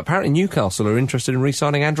get them. But apparently Newcastle are interested in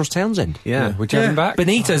re-signing Andros Townsend. Yeah, would you have him back?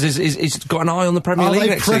 Benitez is got an eye on the Premier League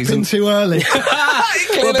next season. Prepping too early.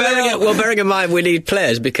 Well, bearing in mind we need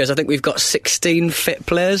players, because I think we've got 16 fit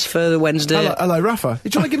players for the Wednesday. Hello, Rafa. Do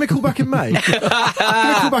you want to give me a call back in May? Give me a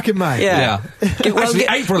call back in May. Yeah.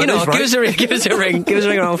 April, give us a ring. Give us a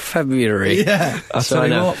ring around February. Yeah. I'll tell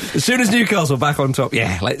you what. As soon as Newcastle back on top,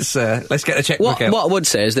 let's get a checkbook out. What I would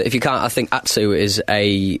say is that if you can't, I think Atsu is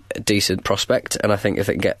a decent prospect, and I think if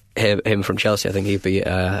it can get him from Chelsea, I think he'd be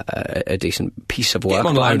a decent piece of work.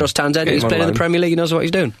 Andros Townsend, he's playing in the Premier League, he knows what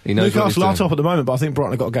he's doing. Newcastle are top at the moment, but I think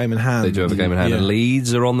Brighton have got a game in hand. They do have a game in hand, and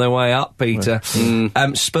Leeds are on their way up, Peter.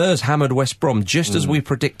 Spurs hammered West Brom, just as we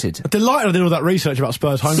predicted. I'm delighted I did all that research about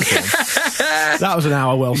Spurs home form. That was an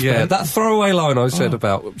hour well spent. Yeah, that throwaway line I said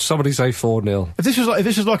about somebody say 4-0. If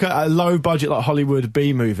this was like a low budget like Hollywood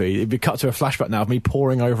B movie, it'd be cut to a flashback now of me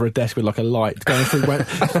poring over a desk with like a light going through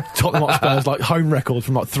Tottenham Hotspur's like home record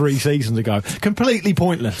from like 3 seasons ago. Completely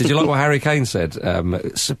pointless. Did you like what Harry Kane said?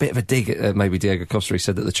 It's a bit of a dig at maybe Diego Costa. He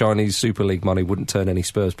said that the Chinese Super League money wouldn't turn any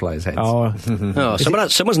Spurs players' heads.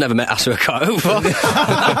 Someone's never met Asuaka before.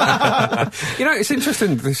 It's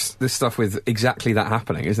interesting this stuff with exactly that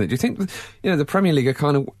happening, isn't it? Do you think the Premier League are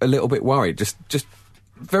kind of a little bit worried, just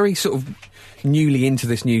very sort of newly into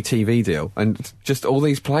this new TV deal, and just all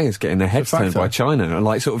these players getting their heads turned by China, and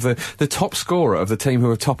like sort of the top scorer of the team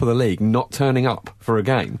who are top of the league not turning up for a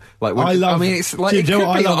game? Like, it's like it could be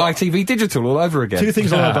on ITV Digital all over again. 2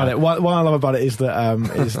 things I love about it. One I love about it is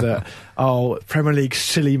that Premier League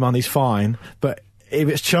silly money's fine, but if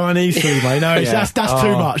it's Chinese silly money, that's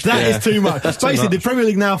too much. That is too much. Basically, the Premier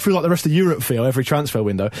League now feel like the rest of Europe feel every transfer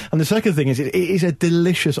window. And the second thing is, it is a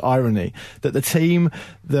delicious irony that the team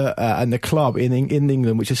and the club in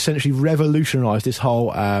England, which essentially revolutionised this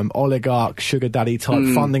whole oligarch, sugar daddy type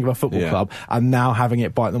funding of a football club, and now having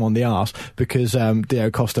it bite them on the arse because Diego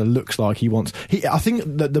Costa looks like he wants. I think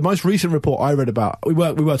that the most recent report I read about, we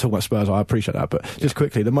were talking about Spurs, I appreciate that, but just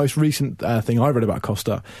quickly, the most recent thing I read about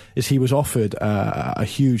Costa is he was offered a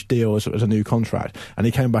huge deal as a new contract, and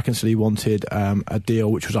he came back and said he wanted a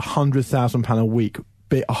deal which was £100,000 a week,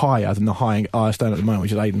 bit higher than the highest earner at the moment,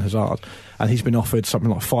 which is Eden Hazard, and he's been offered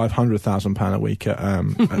something like £500,000 a week at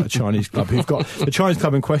a Chinese club. Who've got the Chinese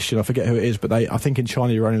club in question? I forget who it is, but I think in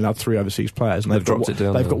China you're only allowed 3 overseas players, and they've dropped it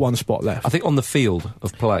down. They've got 1 spot left. I think on the field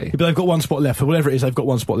of play, but they've got 1 spot left. For whatever it is, they've got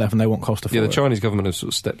 1 spot left, and they want Costa for it. The Chinese government have sort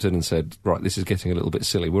of stepped in and said, right, this is getting a little bit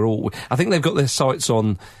silly. I think they've got their sights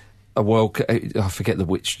on a World, I forget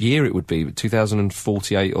which year it would be,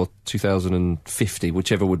 2048 or 2050,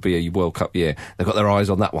 whichever would be a World Cup year. They've got their eyes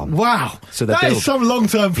on that one. Wow, so that is some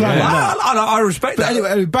long-term plan. Yeah. I respect that.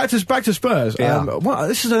 Anyway, back to Spurs. Yeah.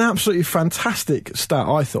 This is an absolutely fantastic stat,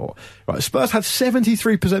 I thought. Right, Spurs had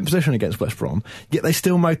 73% possession against West Brom, yet they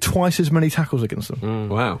still made twice as many tackles against them.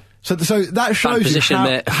 Wow. So that shows you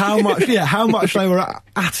how much they were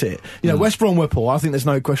at it. West Brom were poor. I think there's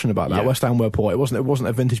no question about that. Yeah. West Ham were poor. It wasn't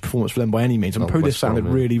a vintage performance for them by any means. And Pulis sounded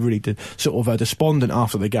really sort of despondent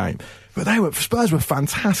after the game. But Spurs were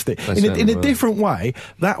fantastic in a different way.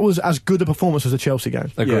 That was as good a performance as the Chelsea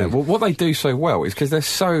game. Yeah. Well, what they do so well is because they're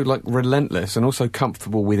so relentless and also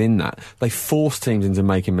comfortable within that. They force teams into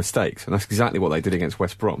making mistakes, and that's exactly what they did against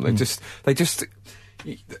West Brom. They just.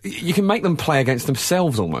 You can make them play against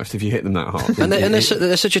themselves almost if you hit them that hard. And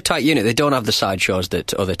they're such a tight unit. They don't have the sideshows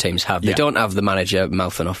that other teams have. They don't have the manager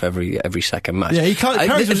mouthing off every second match. Yeah, he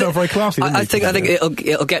carries himself very classy. I think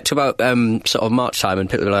it'll get to about sort of March time, and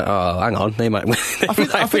people will be like, "Oh, hang on, they might win." I think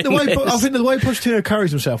the way Pochettino carries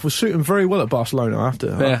himself will suit him very well at Barcelona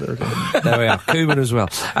after. There we are, Koeman as well.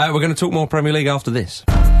 We're going to talk more Premier League after this.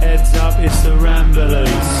 Heads up, it's the Ramblers.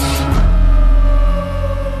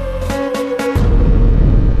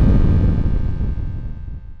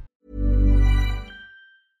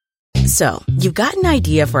 So, you've got an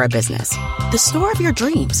idea for a business. The store of your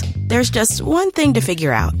dreams. There's just one thing to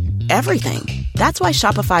figure out. Everything. That's why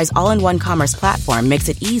Shopify's all-in-one commerce platform makes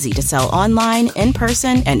it easy to sell online, in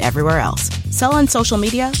person, and everywhere else. Sell on social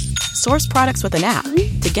media. Source products with an app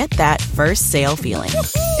to get that first sale feeling.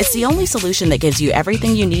 It's the only solution that gives you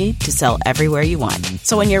everything you need to sell everywhere you want.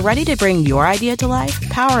 So when you're ready to bring your idea to life,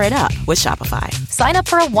 power it up with Shopify. Sign up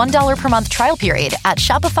for a $1 per month trial period at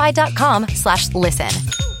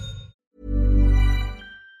shopify.com/listen.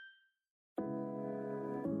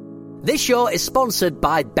 This show is sponsored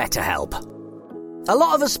by BetterHelp. A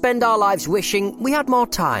lot of us spend our lives wishing we had more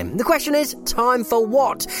time. The question is, time for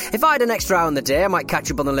what? If I had an extra hour in the day, I might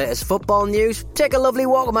catch up on the latest football news, take a lovely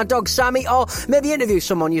walk with my dog Sammy, or maybe interview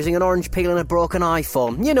someone using an orange peel and a broken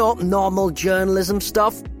iPhone. You know, normal journalism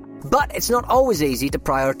stuff. But it's not always easy to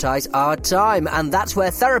prioritise our time, and that's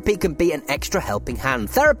where therapy can be an extra helping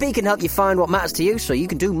hand. Therapy can help you find what matters to you so you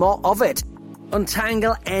can do more of it.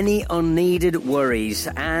 Untangle any unneeded worries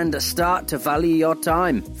and start to value your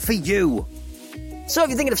time for you. So if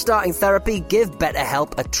you're thinking of starting therapy, give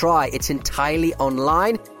BetterHelp a try. It's entirely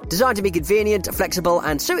online, designed to be convenient, flexible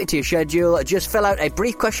and suited to your schedule. Just fill out a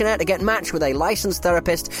brief questionnaire to get matched with a licensed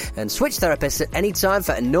therapist and switch therapists at any time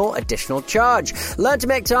for no additional charge. Learn to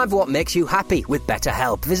make time for what makes you happy with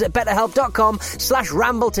BetterHelp. Visit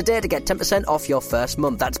betterhelp.com/ramble today to get 10% off your first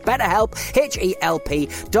month. That's BetterHelp,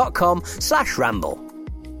 HELP.com/ramble.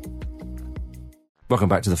 Welcome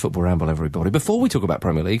back to the Football Ramble, everybody. Before we talk about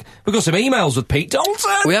Premier League, we've got some emails with Pete Dalton.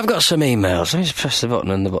 We have got some emails. Let me just press the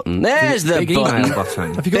button and the button. There's the big button. email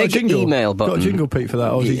button. Have you got Big a jingle? email button. Got a jingle, Pete, for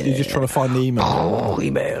that, or are you just trying to find the email? Oh,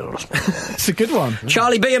 emails. It's a good one.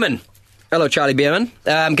 Charlie Bierman. Hello, Charlie Bierman.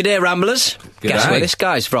 G'day, Ramblers. Guess where this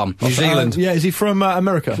guy's from? New Zealand. Yeah, is he from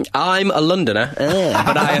America? I'm a Londoner,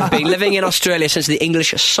 but I have been living in Australia since the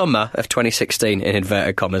English summer of 2016, in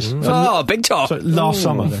inverted commas. Oh, big talk. So last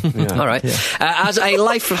summer, then. Yeah. All right. Yeah. As a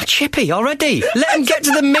lifelong... Chippy, already. Let him get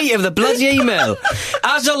to the meat of the bloody email.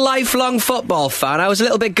 As a lifelong football fan, I was a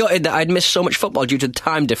little bit gutted that I'd missed so much football due to the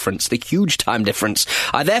time difference, the huge time difference.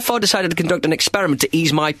 I therefore decided to conduct an experiment to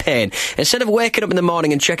ease my pain. Instead of waking up in the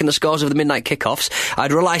morning and checking the scores of the midnight kickoffs,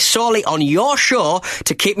 I'd rely solely on your show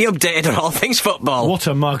to keep me updated on all things football. What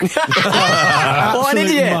a mug. What an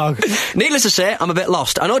idiot. Mug. Needless to say, I'm a bit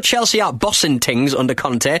lost. I know Chelsea are bossing things under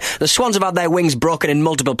Conte. The Swans have had their wings broken in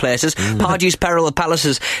multiple places. Pardew's peril of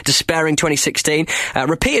Palace's despairing 2016.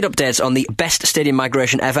 Repeated updates on the best stadium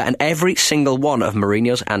migration ever and every single one of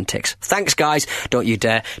Mourinho's antics. Thanks, guys. Don't you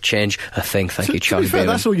dare change a thing. Thank you, Charlie fair,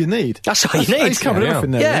 Bierman. that's all you need. That's all you need. He's covered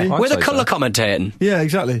everything there. Yeah, really. with a say colour so. commentating. Yeah,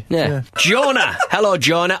 exactly. Yeah. Jonah. Hello,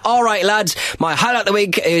 Jonah. All right, lads. My highlight of the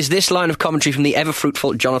week is this line of commentary from the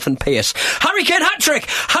ever-fruitful Jonathan Pearce. Harry Kane hat-trick!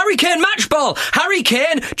 Harry Kane match ball! Harry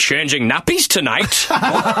Kane changing nappies tonight!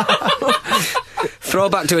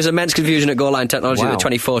 Throwback to his immense confusion at goal line technology at the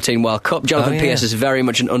 2014 World Cup. Jonathan Pearce is very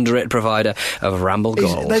much an underrated provider of ramble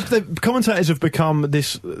goals. The commentators have become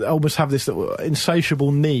almost have this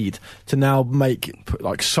insatiable need to now make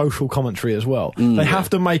like social commentary as well. They have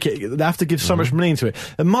to make it. They have to give so much meaning to it.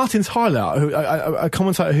 And Martin's highlight, a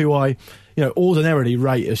commentator who I ordinarily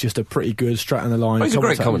rate as just a pretty good straight on the line. He's a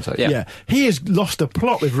great commentator. Yeah, he has lost the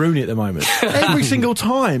plot with Rooney at the moment. Every single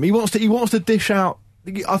time he wants to dish out.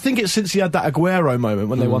 I think it's since he had that Aguero moment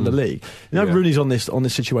when they won the league. Rooney's on this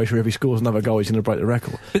situation where if he scores another goal, he's going to break the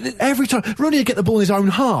record. Every time Rooney would get the ball in his own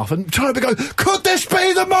half and try to go, could this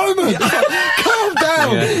be the moment? Calm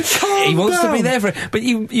down. Calm he wants down. to be there for it. But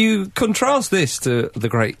you contrast this to the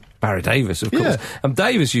great Barry Davis, of course.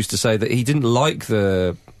 Davis used to say that he didn't like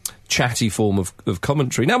the chatty form of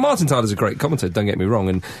commentary. Now, Martin Tyler's a great commentator, don't get me wrong,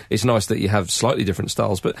 and it's nice that you have slightly different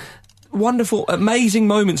styles, but wonderful, amazing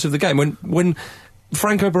moments of the game. When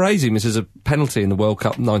Franco Baresi misses a penalty in the World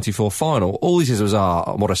Cup '94 final, all he says was,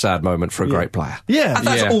 what a sad moment for a great player. Yeah. And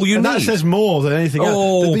that's all you and need. That says more than anything else.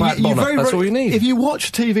 Oh, that's all you need. If you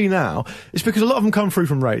watch TV now, it's because a lot of them come through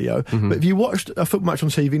from radio, but if you watch a football match on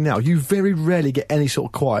TV now, you very rarely get any sort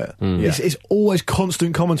of quiet. It's always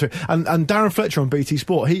constant commentary. And Darren Fletcher on BT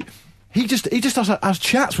Sport, He just has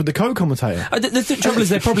chats with the co-commentator. The trouble is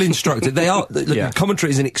they're probably instructed. They are.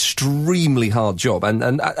 Commentary is an extremely hard job,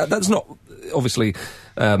 and that's not obviously.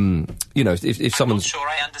 If someone's. I'm not sure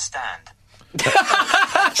I understand.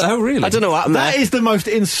 Oh, really? I don't know what happened That there. is the most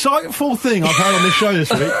insightful thing I've heard on this show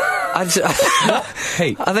this week. I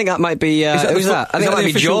think that might be... who's that? I think that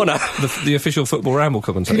might be Jonah. The official Football Ramble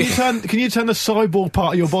commentator. Can you turn the cyborg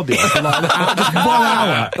part of your body off for like just 1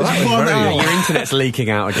 hour? Just 1 hour. Your internet's leaking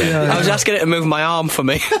out again. I was asking it to move my arm for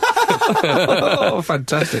me. Oh,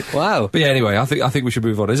 fantastic. Wow. But yeah, anyway, I think we should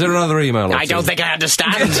move on. Is there another email? I don't think I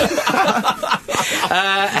understand.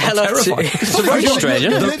 Hello to... It's a very strange,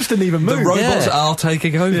 Your isn't it? lips didn't even move. The robots are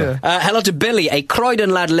taking over. Hello to Billy, a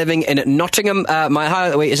Croydon lad living in Nottingham. My highlight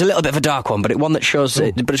of the week is a little little bit of a dark one, but it's one that shows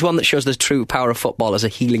the true power of football as a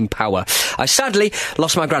healing power. I sadly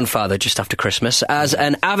lost my grandfather just after Christmas. As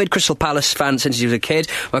an avid Crystal Palace fan since he was a kid,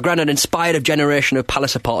 my granddad inspired a generation of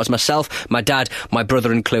Palace supporters, myself, my dad, my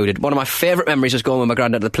brother included. One of my favourite memories was going with my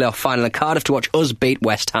granddad to the playoff final in Cardiff to watch us beat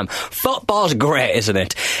West Ham. Football's great, isn't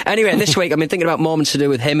it? Anyway, this week I've been thinking about moments to do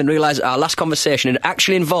with him and realised our last conversation had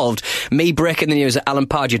actually involved me breaking the news that Alan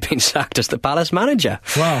Pardew had been sacked as the Palace manager.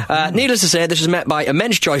 Wow. Needless to say, this was met by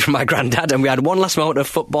immense joy from my granddad, and we had one last moment of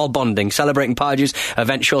football bonding, celebrating Pardew's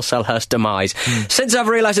eventual Selhurst demise. Since I've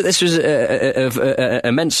realised that this was of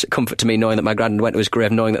immense comfort to me, knowing that my granddad went to his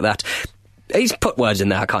grave, knowing that he's put words in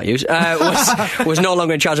there I can't use, was no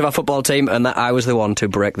longer in charge of our football team, and that I was the one to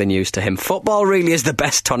break the news to him. Football really is the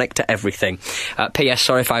best tonic to everything. P.S.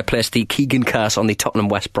 Sorry if I placed the Keegan curse on the Tottenham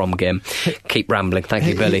West Brom game. Keep rambling. Thank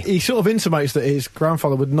you, Billy. He sort of intimates that his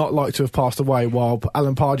grandfather would not like to have passed away while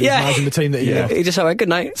Alan Pardew was managing the team that he left. He just said, good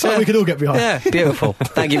night. So we could all get behind. Yeah, beautiful.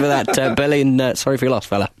 Thank you for that, Billy, and sorry for your loss,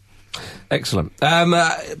 fella. Excellent.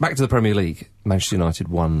 Back to the Premier League. Manchester United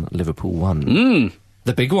 1, Liverpool 1.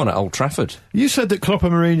 The big one at Old Trafford. You said that Klopp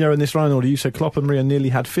and Mourinho in this line order. You said Klopp and Mourinho nearly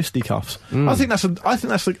had fisticuffs. I think that's an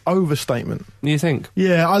overstatement. You think?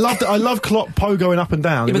 Yeah, I love Klopp pogoing up and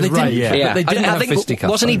down. Yeah, but they didn't. But they didn't have fisticuffs.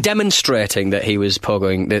 Wasn't he demonstrating that he was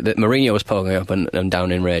pogoing? That Mourinho was pogoing up and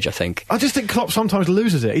down in rage? I think. I just think Klopp sometimes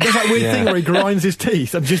loses it. He does that weird thing where he grinds his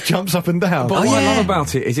teeth and just jumps up and down. But what I love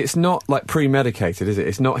about it is it's not like premeditated, is it?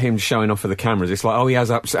 It's not him showing off for the cameras. It's like, he has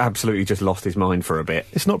absolutely just lost his mind for a bit.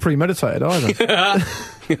 It's not premeditated either.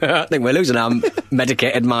 I think we're losing our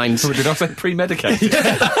medicated minds. Did I say premedicated?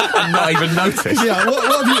 I've not even noticed. Yeah,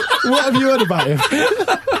 what have you heard about him?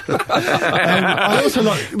 I also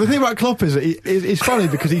like the thing about Klopp is that it's funny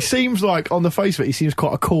because he seems like on the face of it he seems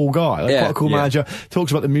quite a cool guy, quite a cool manager.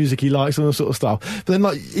 Talks about the music he likes and all that sort of stuff. But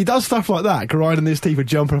then he does stuff like that, grinding his teeth and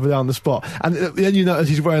jumping up and down the spot. And then you notice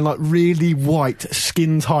he's wearing really white,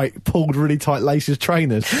 skin tight, pulled really tight laces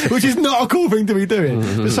trainers, which is not a cool thing to be doing.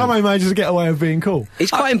 But somehow managers get away with being cool.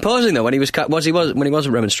 He's quite imposing though when he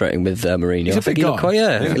wasn't remonstrating with Mourinho. He's a big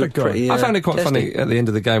guy. He looked pretty, I found it quite funny at the end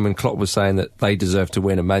of the game when Klopp was saying that they deserved to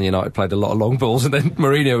win and Man United played a lot of long balls, and then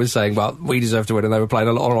Mourinho was saying, well, we deserve to win and they were playing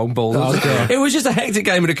a lot of long balls. It was just a hectic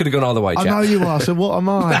game and it could have gone either way, Jack. I know you are, so what am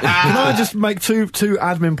I? Can I just make two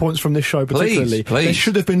admin points from this show particularly? Please. There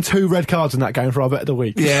should have been 2 red cards in that game for our bet of the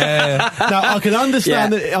week. Yeah. Now, I can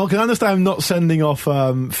understand I can understand not sending off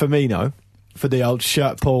Firmino for the old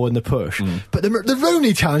shirt pull and the push. But the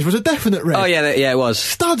Rooney challenge was a definite red. Oh, yeah, it was.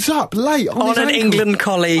 Studs up late on his an ankle. England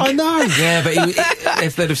colleague. I know. Yeah, but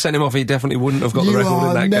if they'd have sent him off, he definitely wouldn't have got the record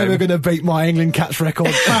in that game. You are never going to beat my England catch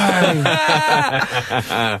record. Bang!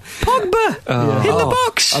 Pogba! In the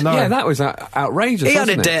box! I know. Yeah, that was outrageous, He had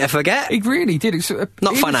a wasn't day to forget. He really did.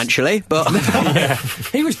 Not financially, but...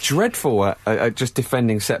 He was dreadful at just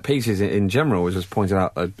defending set pieces in general, as was pointed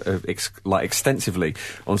out extensively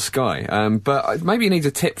on Sky. But maybe he needs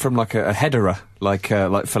a tip from a headerer like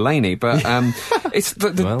Fellaini. But it's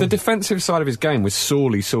the defensive side of his game was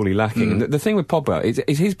sorely lacking. And the thing with Pogba is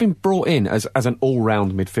he's been brought in as an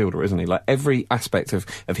all-round midfielder, isn't he? Like every aspect of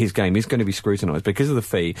his game is going to be scrutinised because of the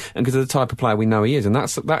fee and because of the type of player we know he is, and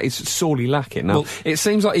that is sorely lacking. Now it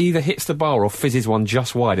seems like he either hits the bar or fizzes one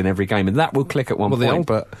just wide in every game, and that will click at one point.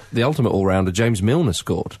 But the ultimate all-rounder, James Milner,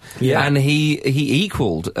 scored, and he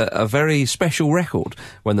equalled a very special record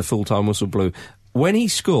when the full-time whistle blew. When he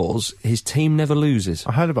scores, his team never loses.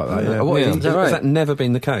 I heard about that. Has that never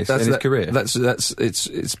been the case in his career?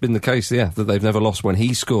 It's been the case, that they've never lost when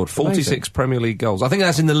he scored 46 Premier League goals. I think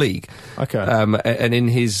that's in the league. Okay. And in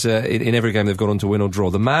his in every game they've gone on to win or draw.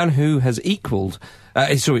 The man who has equalled,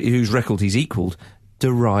 whose record he's equalled,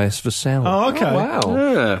 Darius Vassell. Oh, okay. Oh, wow.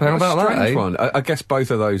 Yeah. How about that, one. I guess both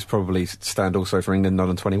of those probably stand also for England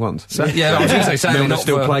non-21s. I was going to say, Milner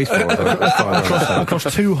still plays for it.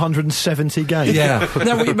 Across 270 games. Yeah.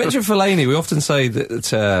 Now, you mentioned Fellaini. We often say that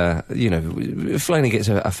Fellaini gets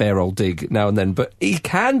a fair old dig now and then, but he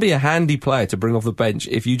can be a handy player to bring off the bench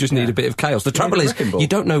if you just need a bit of chaos. The trouble is, you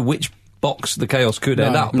don't know which box the chaos could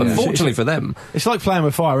end up, but fortunately for them... It's like playing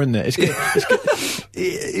with fire, isn't it?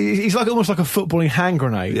 He's almost like a footballing hand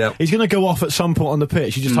grenade. Yep. He's going to go off at some point on the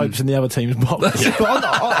pitch. You just hope it's in the other team's box. But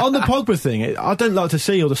on the Pogba thing, I don't like to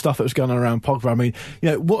see all the stuff that was going on around Pogba. I mean,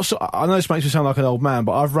 I know this makes me sound like an old man,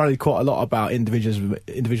 but I've rallied quite a lot about individualism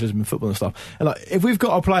in football and stuff. And if we've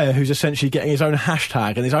got a player who's essentially getting his own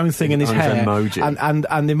hashtag and his own thing in his hair, emoji. and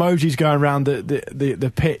emojis going around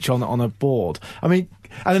the pitch on a board, I mean...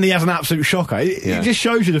 And then he has absolute shocker. It just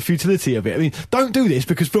shows you the futility of it. I mean, don't do this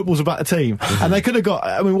because football's about a team. And they could have got,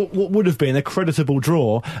 I mean, what would have been a creditable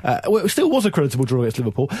draw. Well, it still was a creditable draw against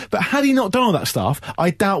Liverpool. But had he not done all that stuff, I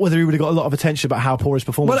doubt whether he would have got a lot of attention about how poor his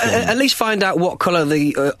performance was. Well, at least find out what colour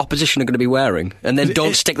the opposition are going to be wearing, and then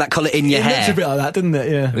don't stick that colour in your hair. It looks a bit like that, didn't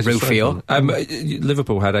it? Yeah. Rufio.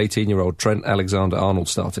 Liverpool had 18-year-old Trent Alexander-Arnold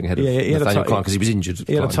starting ahead of Nathaniel Klein because he was injured.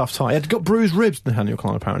 He had a tough time. He had got bruised ribs, Nathaniel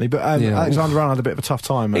Klein, apparently, but Alexander-Arnold had a bit of a tough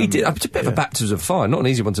time. He did. It's a bit of a baptism of fire. Not an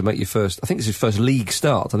easy one to make your first. I think it's his first league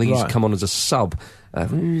start. I think he's come on as a sub.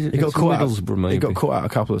 He got caught out a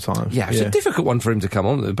couple of times. Yeah, it's a difficult one for him to come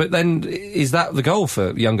on. But then, is that the goal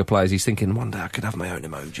for younger players? He's thinking, one day I could have my own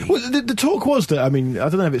emoji. Well, the talk was that, I mean, I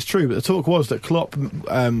don't know if it's true, but the talk was that Klopp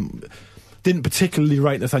didn't particularly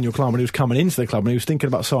rate Nathaniel Klein when he was coming into the club, and he was thinking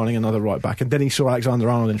about signing another right back, and then he saw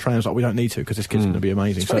Alexander-Arnold in training and was like, we don't need to because this kid's going to be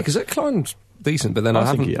amazing. It's funny because Klein's decent, but then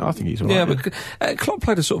I think he's all right. Yeah, but Klopp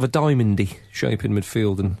played a sort of a diamondy shape in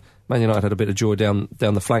midfield, and Man United had a bit of joy down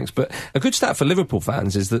the flanks. But a good stat for Liverpool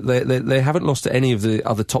fans is that they haven't lost to any of the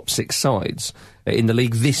other top 6 sides in the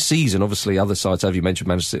league this season. Obviously, other sides have. You mentioned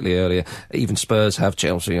Manchester City earlier. Even Spurs have,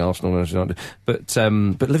 Chelsea, Arsenal, Manchester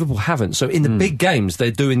United. But Liverpool haven't. So in the big games, they're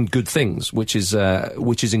doing good things, which is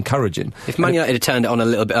encouraging. If Man United had turned it on a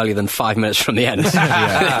little bit earlier than 5 minutes from the end,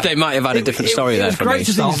 they might have had a different story there. For me.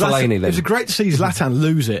 It was great to see Zlatan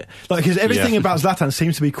lose it. Like, because everything about Zlatan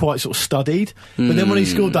seems to be quite sort of studied. But then when he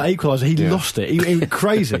scored that equaliser, he lost it. He went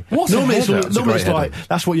crazy. Normally it's like,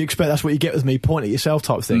 that's what you expect, that's what you get with me, point at yourself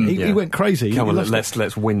type thing. He went crazy. Come on,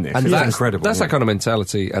 let's win this. And that's incredible. That kind of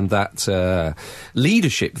mentality and that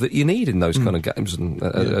leadership that you need in those kind of games, and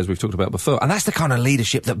as we've talked about before. And that's the kind of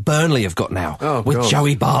leadership that Burnley have got now with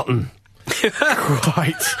Joey Barton.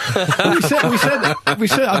 Right. we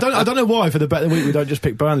said. I don't know why for the bet of the week we don't just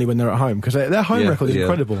pick Burnley when they're at home, because their home record is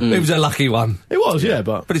incredible. It was a lucky one. It was,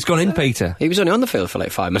 but it's gone in, Peter. He was only on the field for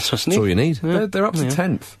like 5 minutes, wasn't he? That's all you need. They're up to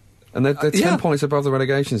 10th. And they're 10 points above the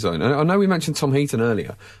relegation zone. And I know we mentioned Tom Heaton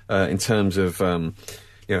earlier in terms of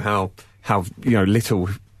how little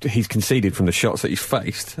he's conceded from the shots that he's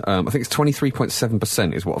faced. I think it's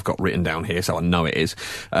 23.7% is what I've got written down here, so I know it is.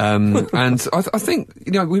 And I think,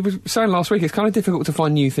 we were saying last week, it's kind of difficult to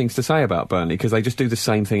find new things to say about Burnley because they just do the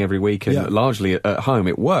same thing every week, and largely at home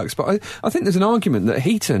it works. But I think there's an argument that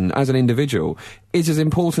Heaton, as an individual, is as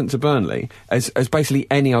important to Burnley as basically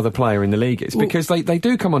any other player in the league is, because they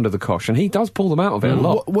do come under the cosh, and he does pull them out of it a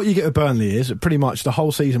lot. What you get with Burnley is pretty much the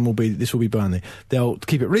whole season will be Burnley. They'll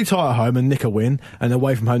keep it really tight at home and nick a win, and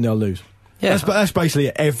away from home they'll lose. Yeah. That's basically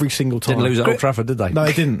it every single time. Didn't lose at Old Trafford, did they? No,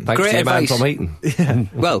 they didn't. Thanks to your man Tom Heaton. Yeah.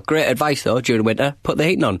 Well, great advice though, during winter, put the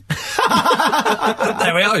heating on.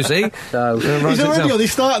 There we are, you see. So, he's already on,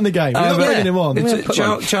 he's starting the game. He's not bringing him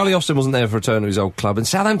on. Charlie Austin wasn't there for a return of his old club, and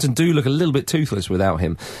Southampton do look a little bit toothless without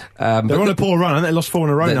him. They're on a poor run, aren't they? They lost 4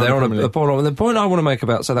 in a row now. They're on a poor run. And the point I want to make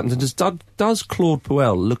about Southampton is, does Claude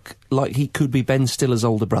Puel look like he could be Ben Stiller's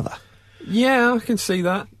older brother? Yeah, I can see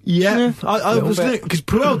that. Yeah, I was thinking, because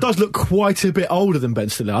Puel does look quite a bit older than Ben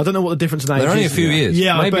Stiller. I don't know what the difference in age is. They're only a few years.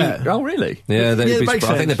 Yeah, maybe. I bet. Oh, really? Yeah, it makes sense.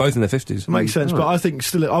 I think they're both in their 50s. It makes sense, but I think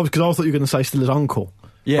Stiller, because I thought you were going to say Stiller's uncle.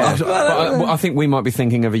 Yeah, but I think we might be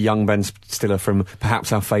thinking of a young Ben Stiller from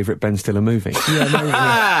perhaps our favourite Ben Stiller movie. Yeah, maybe.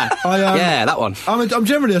 Yeah, that one. I'm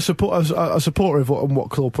generally a supporter of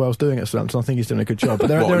what Claude Puel's doing at Southampton. I think he's doing a good job. But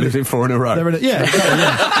they're losing 4 in a row.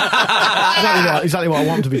 Exactly what I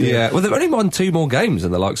want them to be doing. Yeah, well, they've only won 2 more games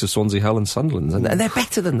than the likes of Swansea, Hull and Sunderland, and they're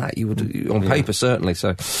better than that, you would on paper, certainly.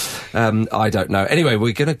 So, I don't know. Anyway,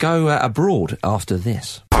 we're going to go abroad after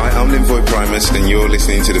this. Hi, I'm Linvoy Primus, and you're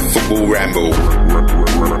listening to the Football Ramble.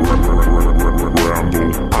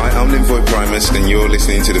 Hi, I'm Linvoy Primus, and you're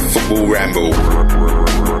listening to the Football Ramble.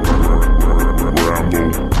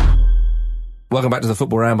 Welcome back to the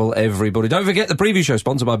Football Ramble, everybody. Don't forget the preview show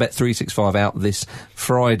sponsored by Bet365 out this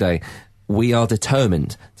Friday. We are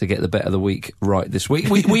determined to get the bet of the week right this week.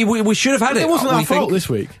 We should have had it. It wasn't our fault this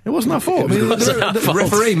week. It wasn't our fault. The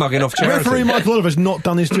referee mugging off charity. Referee Michael Oliver's not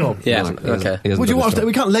done his job. Yeah, okay. What do you want?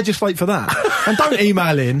 We can't legislate for that. And don't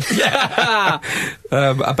email in.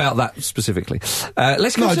 About that specifically.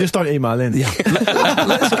 Just don't email in. Yeah.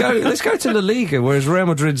 Let's go to La Liga, whereas Real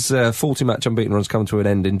Madrid's 40-match unbeaten run's come to an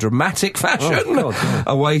end in dramatic fashion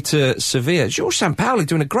away to Sevilla. Jorge Sampaoli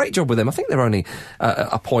doing a great job with them. I think they're only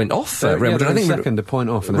a point off. Real Madrid, I think second, a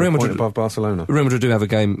point off, and Real Madrid, a point above Barcelona. Real Madrid do have a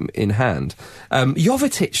game in hand.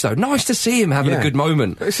 Jovetic, though, nice to see him having a good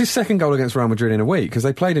moment. It's his second goal against Real Madrid in a week, because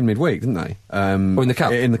they played in midweek, didn't they? In the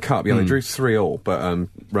Cup? In the Cup, yeah. They drew 3-3, but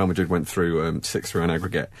Real Madrid went through 6-3 through an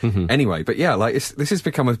aggregate. Anyway, but yeah, like this has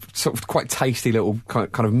become a sort of quite tasty little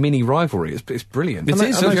kind of mini rivalry. It's brilliant. It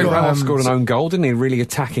is. Sergio Ramos scored an own goal, didn't he? A really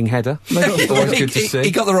attacking header. Always good to see.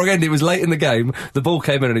 He got the wrong end. It was late in the game. The ball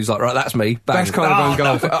came in and he was like, right, that's me. Bang. Best kind of own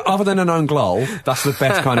goal. Other than an own goal, that's the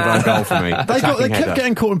best kind of own goal for me. They kept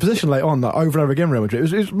getting caught in position late on, like, over and over again, Real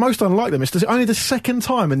Madrid. It was most unlike them. It's only the second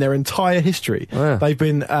time in their entire history they've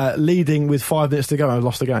been leading with 5 minutes to go and have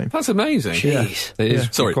lost the game. That's amazing. Jeez. It is.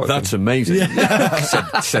 Sorry, that's amazing.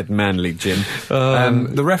 said manly Jim.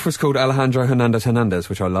 The ref was called Alejandro Hernandez,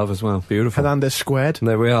 which I love as well. Beautiful. Hernandez squared.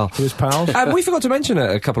 There we are. To his pals. We forgot to mention it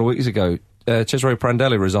a couple of weeks ago. Cesare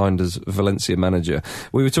Prandelli resigned as Valencia manager.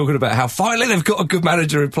 We were talking about how finally they've got a good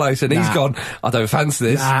manager in place, and he's gone, I don't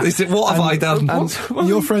fancy this. What have I done?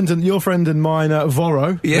 Your friend and mine,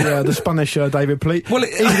 Voro, the Spanish David Pleat. Well,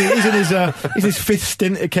 he's in his 5th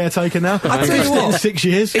stint at caretaker now. I tell you what, in 6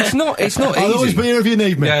 years. It's not easy. I'll always be here if you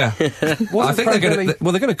need me. Yeah. I think they're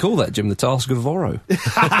going to call that, Jim, the task of Voro.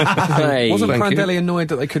 Wasn't Prandelli annoyed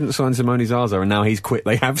that they couldn't sign Simone Zaza, and now he's quit?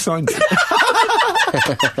 They have signed him.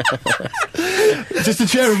 Just the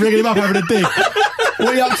chair and ringing him up having a dig. What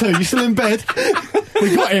are you up to? You still in bed?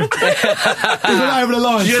 We got him. He's all over the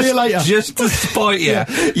line. See you later. Just to spite you.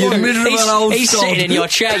 You miserable old He's sitting in your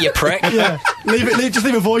chair, you prick. Yeah. Just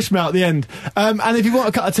leave a voicemail at the end. And if you want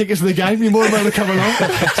a cut of tickets to the game, you're more than welcome to come along.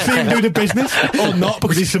 See him do the business. Or not,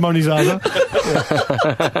 because he's Simone Zaza.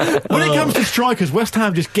 When it comes to strikers, West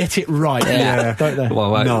Ham just get it right. Don't they?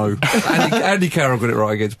 Well, no. Andy Carroll got it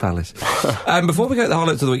right against Palace. Before we go to the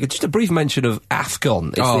highlights of the week, just a brief mention of AFCON.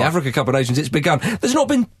 It's the Africa Cup of Nations. It's begun. There's not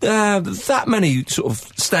been that many sort of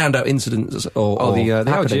standout incidents or the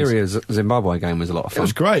Algeria-Zimbabwe game was a lot of fun. It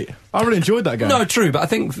was great. I really enjoyed that game. No, true, but I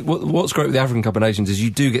think what's great with the African Cup of Nations is you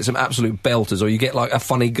do get some absolute belters, or you get like a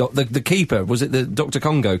funny... the keeper, was it the Dr.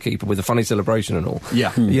 Congo keeper with a funny celebration and all?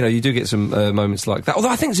 Yeah. You know, you do get some moments like that. Although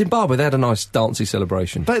I think Zimbabwe, they had a nice dancey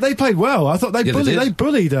celebration. They played well. I thought they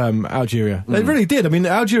bullied Algeria. They really did. I mean,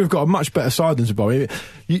 Algeria have got a much better side than Zimbabwe.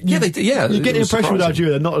 You get the impression with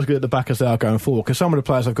Algeria they're not as good at the back as they are going forward, because some of the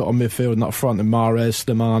players I've got on midfield and up front, and Mahrez,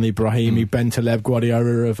 Slimani, Brahimi, Bentaleb,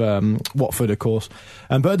 Guardiola of Watford, of course.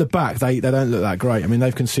 But at the back, they don't look that great. I mean,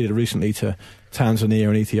 they've conceded recently to Tanzania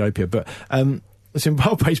and Ethiopia, but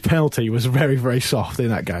Zimbabwe's penalty was very, very soft in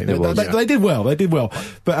that game. They did well.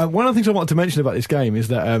 But one of the things I wanted to mention about this game is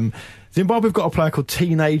that Zimbabwe have got a player called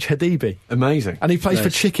Teenage Hadibi. Amazing. And he plays for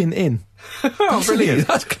Chicken Inn. Oh, brilliant.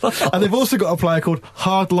 That's class. And they've also got a player called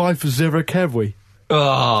Hard Life Zirakevwi.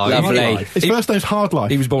 Oh, lovely. His first name's Hard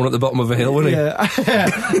Life. He was born at the bottom of a hill, wasn't he? Yeah.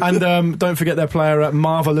 And don't forget their player,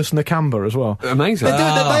 Marvellous Nakamba, as well. Amazing. They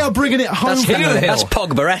are bringing it home. That's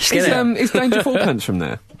Pogba-esque, isn't it? Is Danger Fourpence from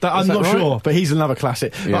there? I'm not sure, but he's another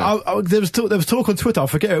classic. Yeah. But there was talk on Twitter, I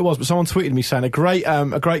forget who it was, but someone tweeted me saying a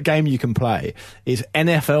great game you can play is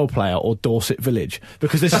NFL player or Dorset Village,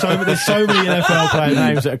 because there's so many NFL player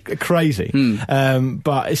names that are crazy.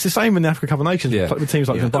 But it's the same in the Africa Cup of Nations with teams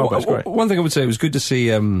like Zimbabwe. It's great. One thing I would say, it was good to see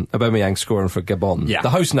Aubameyang scoring for Gabon, the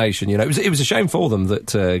host nation. You know, it was a shame for them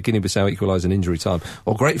that Guinea-Bissau equalised in injury time.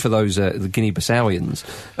 Or great for those the Guinea-Bissauians.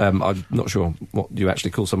 I'm not sure what you actually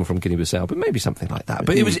call someone from Guinea-Bissau, but maybe something like that.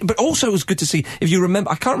 But but also it was good to see, if you remember,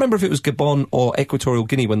 I can't remember if it was Gabon or Equatorial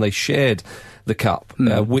Guinea when they shared the cup,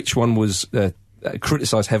 which one was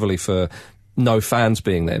criticised heavily for no fans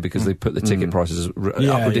being there because they put the ticket prices up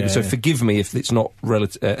ridiculous. So forgive me if it's not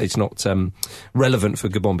relevant for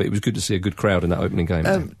Gabon, but it was good to see a good crowd in that opening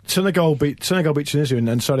game. Senegal beat Tunisia, and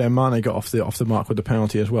Sadio Mane got off the mark with the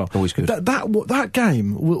penalty as well. Always good. That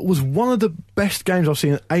game was one of the best games I've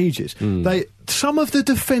seen in ages. Some of the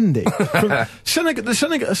defending from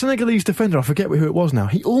the Senegalese defender, I forget who it was now,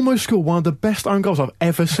 he almost scored one of the best own goals I've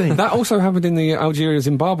ever seen. That also happened in the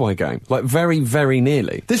Algeria-Zimbabwe game, like very, very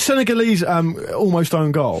nearly. This Senegalese almost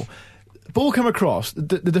own goal, ball come across,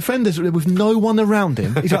 the defenders with no one around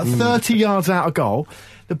him, he's about 30 yards out of goal.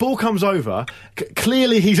 The ball comes over.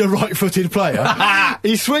 Clearly, he's a right-footed player.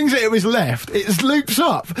 He swings it to his left. It loops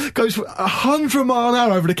up, goes 100 mile an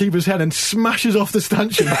hour over the keeper's head, and smashes off the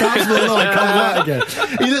stanchion. Bounces the line, comes out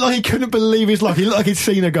again. He looked like he couldn't believe his luck. He looked like he'd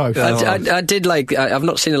seen a ghost. I did like. I've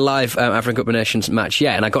not seen a live African Cup of Nations match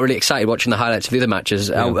yet, and I got really excited watching the highlights of the other matches.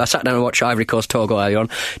 I sat down and watched Ivory Coast Togo earlier on.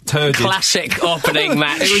 Classic opening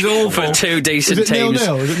match. It was awful for two decent teams.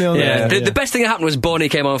 Was it 0-0? Yeah. The best thing that happened was Boney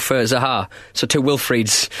came on for Zaha, so two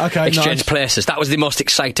Wilfrieds exchanged places. That was the most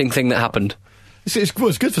exciting thing that happened. It's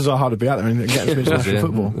good for Zaha to be out there and get into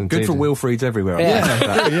football. Good for Wilfrieds everywhere.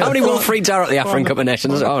 How many Wilfrieds are at the African Cup of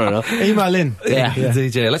Nations? I don't know. Email in.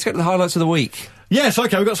 DJ. Let's get to the highlights of the week. Yes,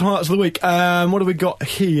 okay, we've got some highlights of the week. What have we got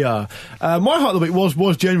here? My highlight of the week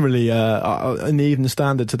was generally in the Evening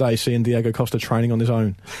Standard today, seeing Diego Costa training on his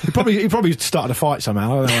own. He probably started a fight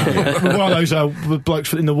somehow. I don't know. With one of those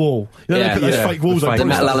blokes in the wall. You know, they put those fake walls up. The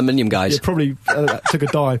metal aluminium guys. Yeah, probably took a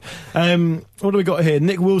dive. What do we got here?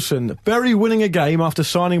 Nick Wilson. Bury winning a game after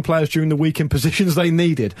signing players during the week in positions they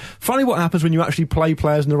needed. Funny what happens when you actually play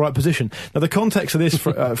players in the right position. Now, the context of this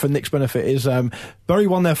for Nick's benefit is Bury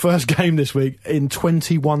won their first game this week in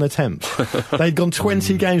 21 attempts. They'd gone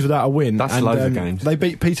 20 games without a win. That's loads of games. They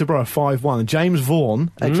beat Peterborough 5-1. James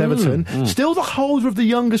Vaughan, ex-Everton, still the holder of the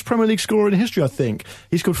youngest Premier League scorer in history, I think.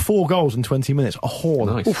 He scored 4 goals in 20 minutes. A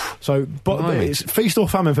horn. Nice. So, it's feast or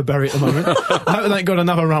famine for Bury at the moment. I hope they ain't got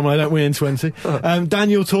another run when they don't win in 20.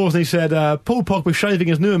 Daniel Torsney said Paul Pogba shaving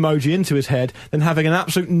his new emoji into his head, then having an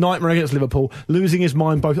absolute nightmare against Liverpool, losing his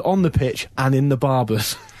mind both on the pitch and in the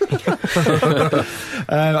barbers. This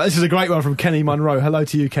is a great one from Kenny Munro. Hello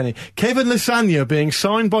to you, Kenny. Kevin Lasagna being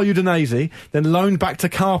signed by Udinese, then loaned back to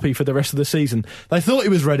Carpi for the rest of the season. They thought he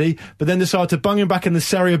was ready, but then decided to bung him back in the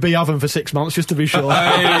Serie B oven for 6 months just to be sure.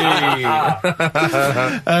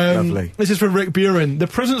 Lovely. This is from Rick Buren. The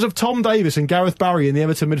presence of Tom Davis and Gareth Barry in the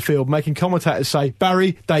Everton midfield, making commentators say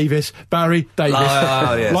Barry Davis,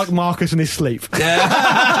 yes. Like Marcus in his sleep. Well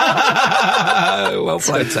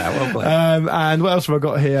played, Sam. Well played. And what else have I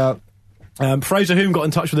got here? Fraser Hume got in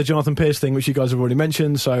touch with the Jonathan Pearce thing, which you guys have already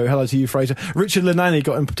mentioned, so hello to you, Fraser. Richard Lenani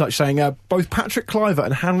got in touch saying both Patrick Kluivert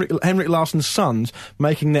and Henrik Larsson's sons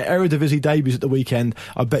making their Eredivisie debuts at the weekend.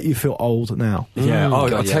 I bet you feel old now. Yeah,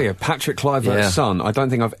 I'll tell you, Patrick Kluivert's son, I don't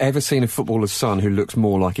think I've ever seen a footballer's son who looks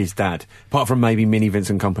more like his dad, apart from maybe Mini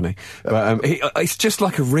Vincent Kompany. But it's just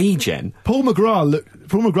like a regen. Paul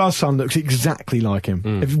McGrath's son looks exactly like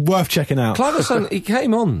him. It's worth checking out. Kluivert's son, he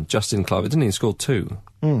came on, Justin Kluivert, didn't he? He scored 2.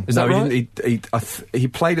 Is that right? He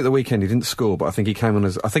played at the weekend. He didn't score, but I think he came on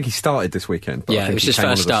as. I think he started this weekend. But Yeah, I think it was he his came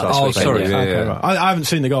first on as a start. sub. Oh, sorry. Okay, right. I haven't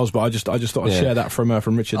seen the goals, but I just thought I'd share that from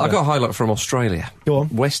Richard. I got a highlight from Australia. Go on.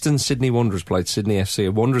 Western Sydney Wanderers played Sydney FC.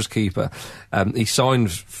 A Wanderers keeper, he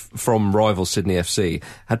signed from rival Sydney FC,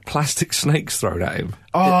 had plastic snakes thrown at him.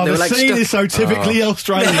 Oh, They were the like scene stuck- is so typically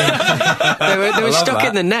Australian. They were stuck that.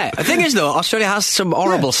 in the net. The thing is, though, Australia has some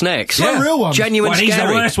horrible snakes. Some real ones. Genuine Well, he's the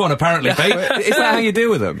scary. worst one, apparently, Pete. Is that how you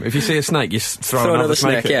deal with them? If you see a snake, you throw Throw another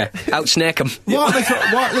snake, at yeah. Outsnake them.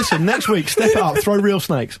 Listen, next week, step it up, throw real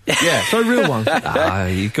snakes. Yeah. Throw real ones.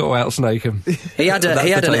 You've got to outsnake him. He had That's the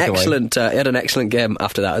takeaway. an excellent game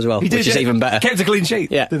after that as well, which is even better. Kept a clean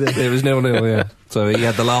sheet. Yeah. It was 0-0, yeah. So he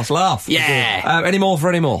had the last laugh. Yeah. Any more for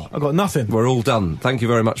any more? I've got nothing. We're all done. Thank you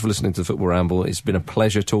very much for listening to Football Ramble. It's been a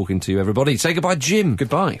pleasure talking to you, everybody. Say goodbye, Jim.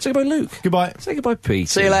 Goodbye. Say goodbye, Luke. Goodbye. Say goodbye, Pete.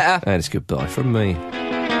 See you later. And it's goodbye from me.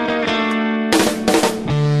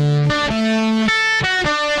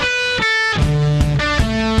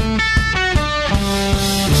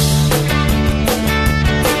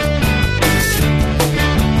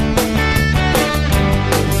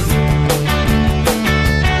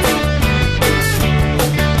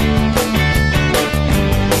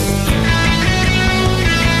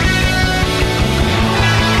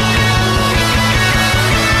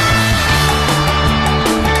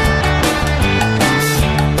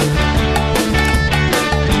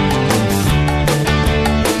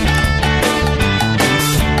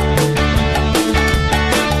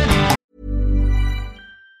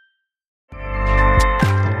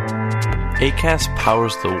 Acast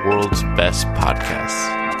powers the world's best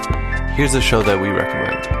podcasts. Here's a show that we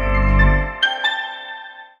recommend.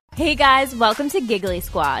 Hey guys, welcome to Giggly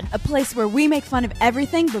Squad. A place where we make fun of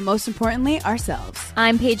everything, but most importantly, ourselves.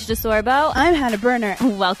 I'm Paige DeSorbo. I'm Hannah Berner.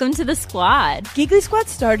 Welcome to the squad. Giggly Squad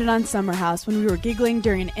started on Summer House when we were giggling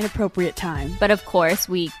during an inappropriate time. But of course,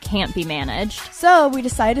 we can't be managed. So we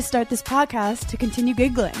decided to start this podcast to continue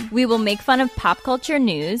giggling. We will make fun of pop culture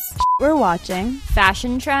news, We're watching,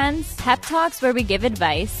 fashion trends, pep talks where we give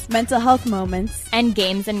advice, mental health moments, and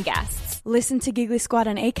games and guests. Listen to Giggly Squad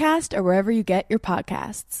on Acast or wherever you get your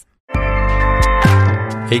podcasts.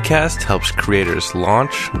 Acast helps creators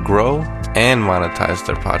launch, grow, and monetize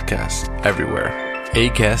their podcasts everywhere.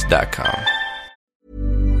 Acast.com.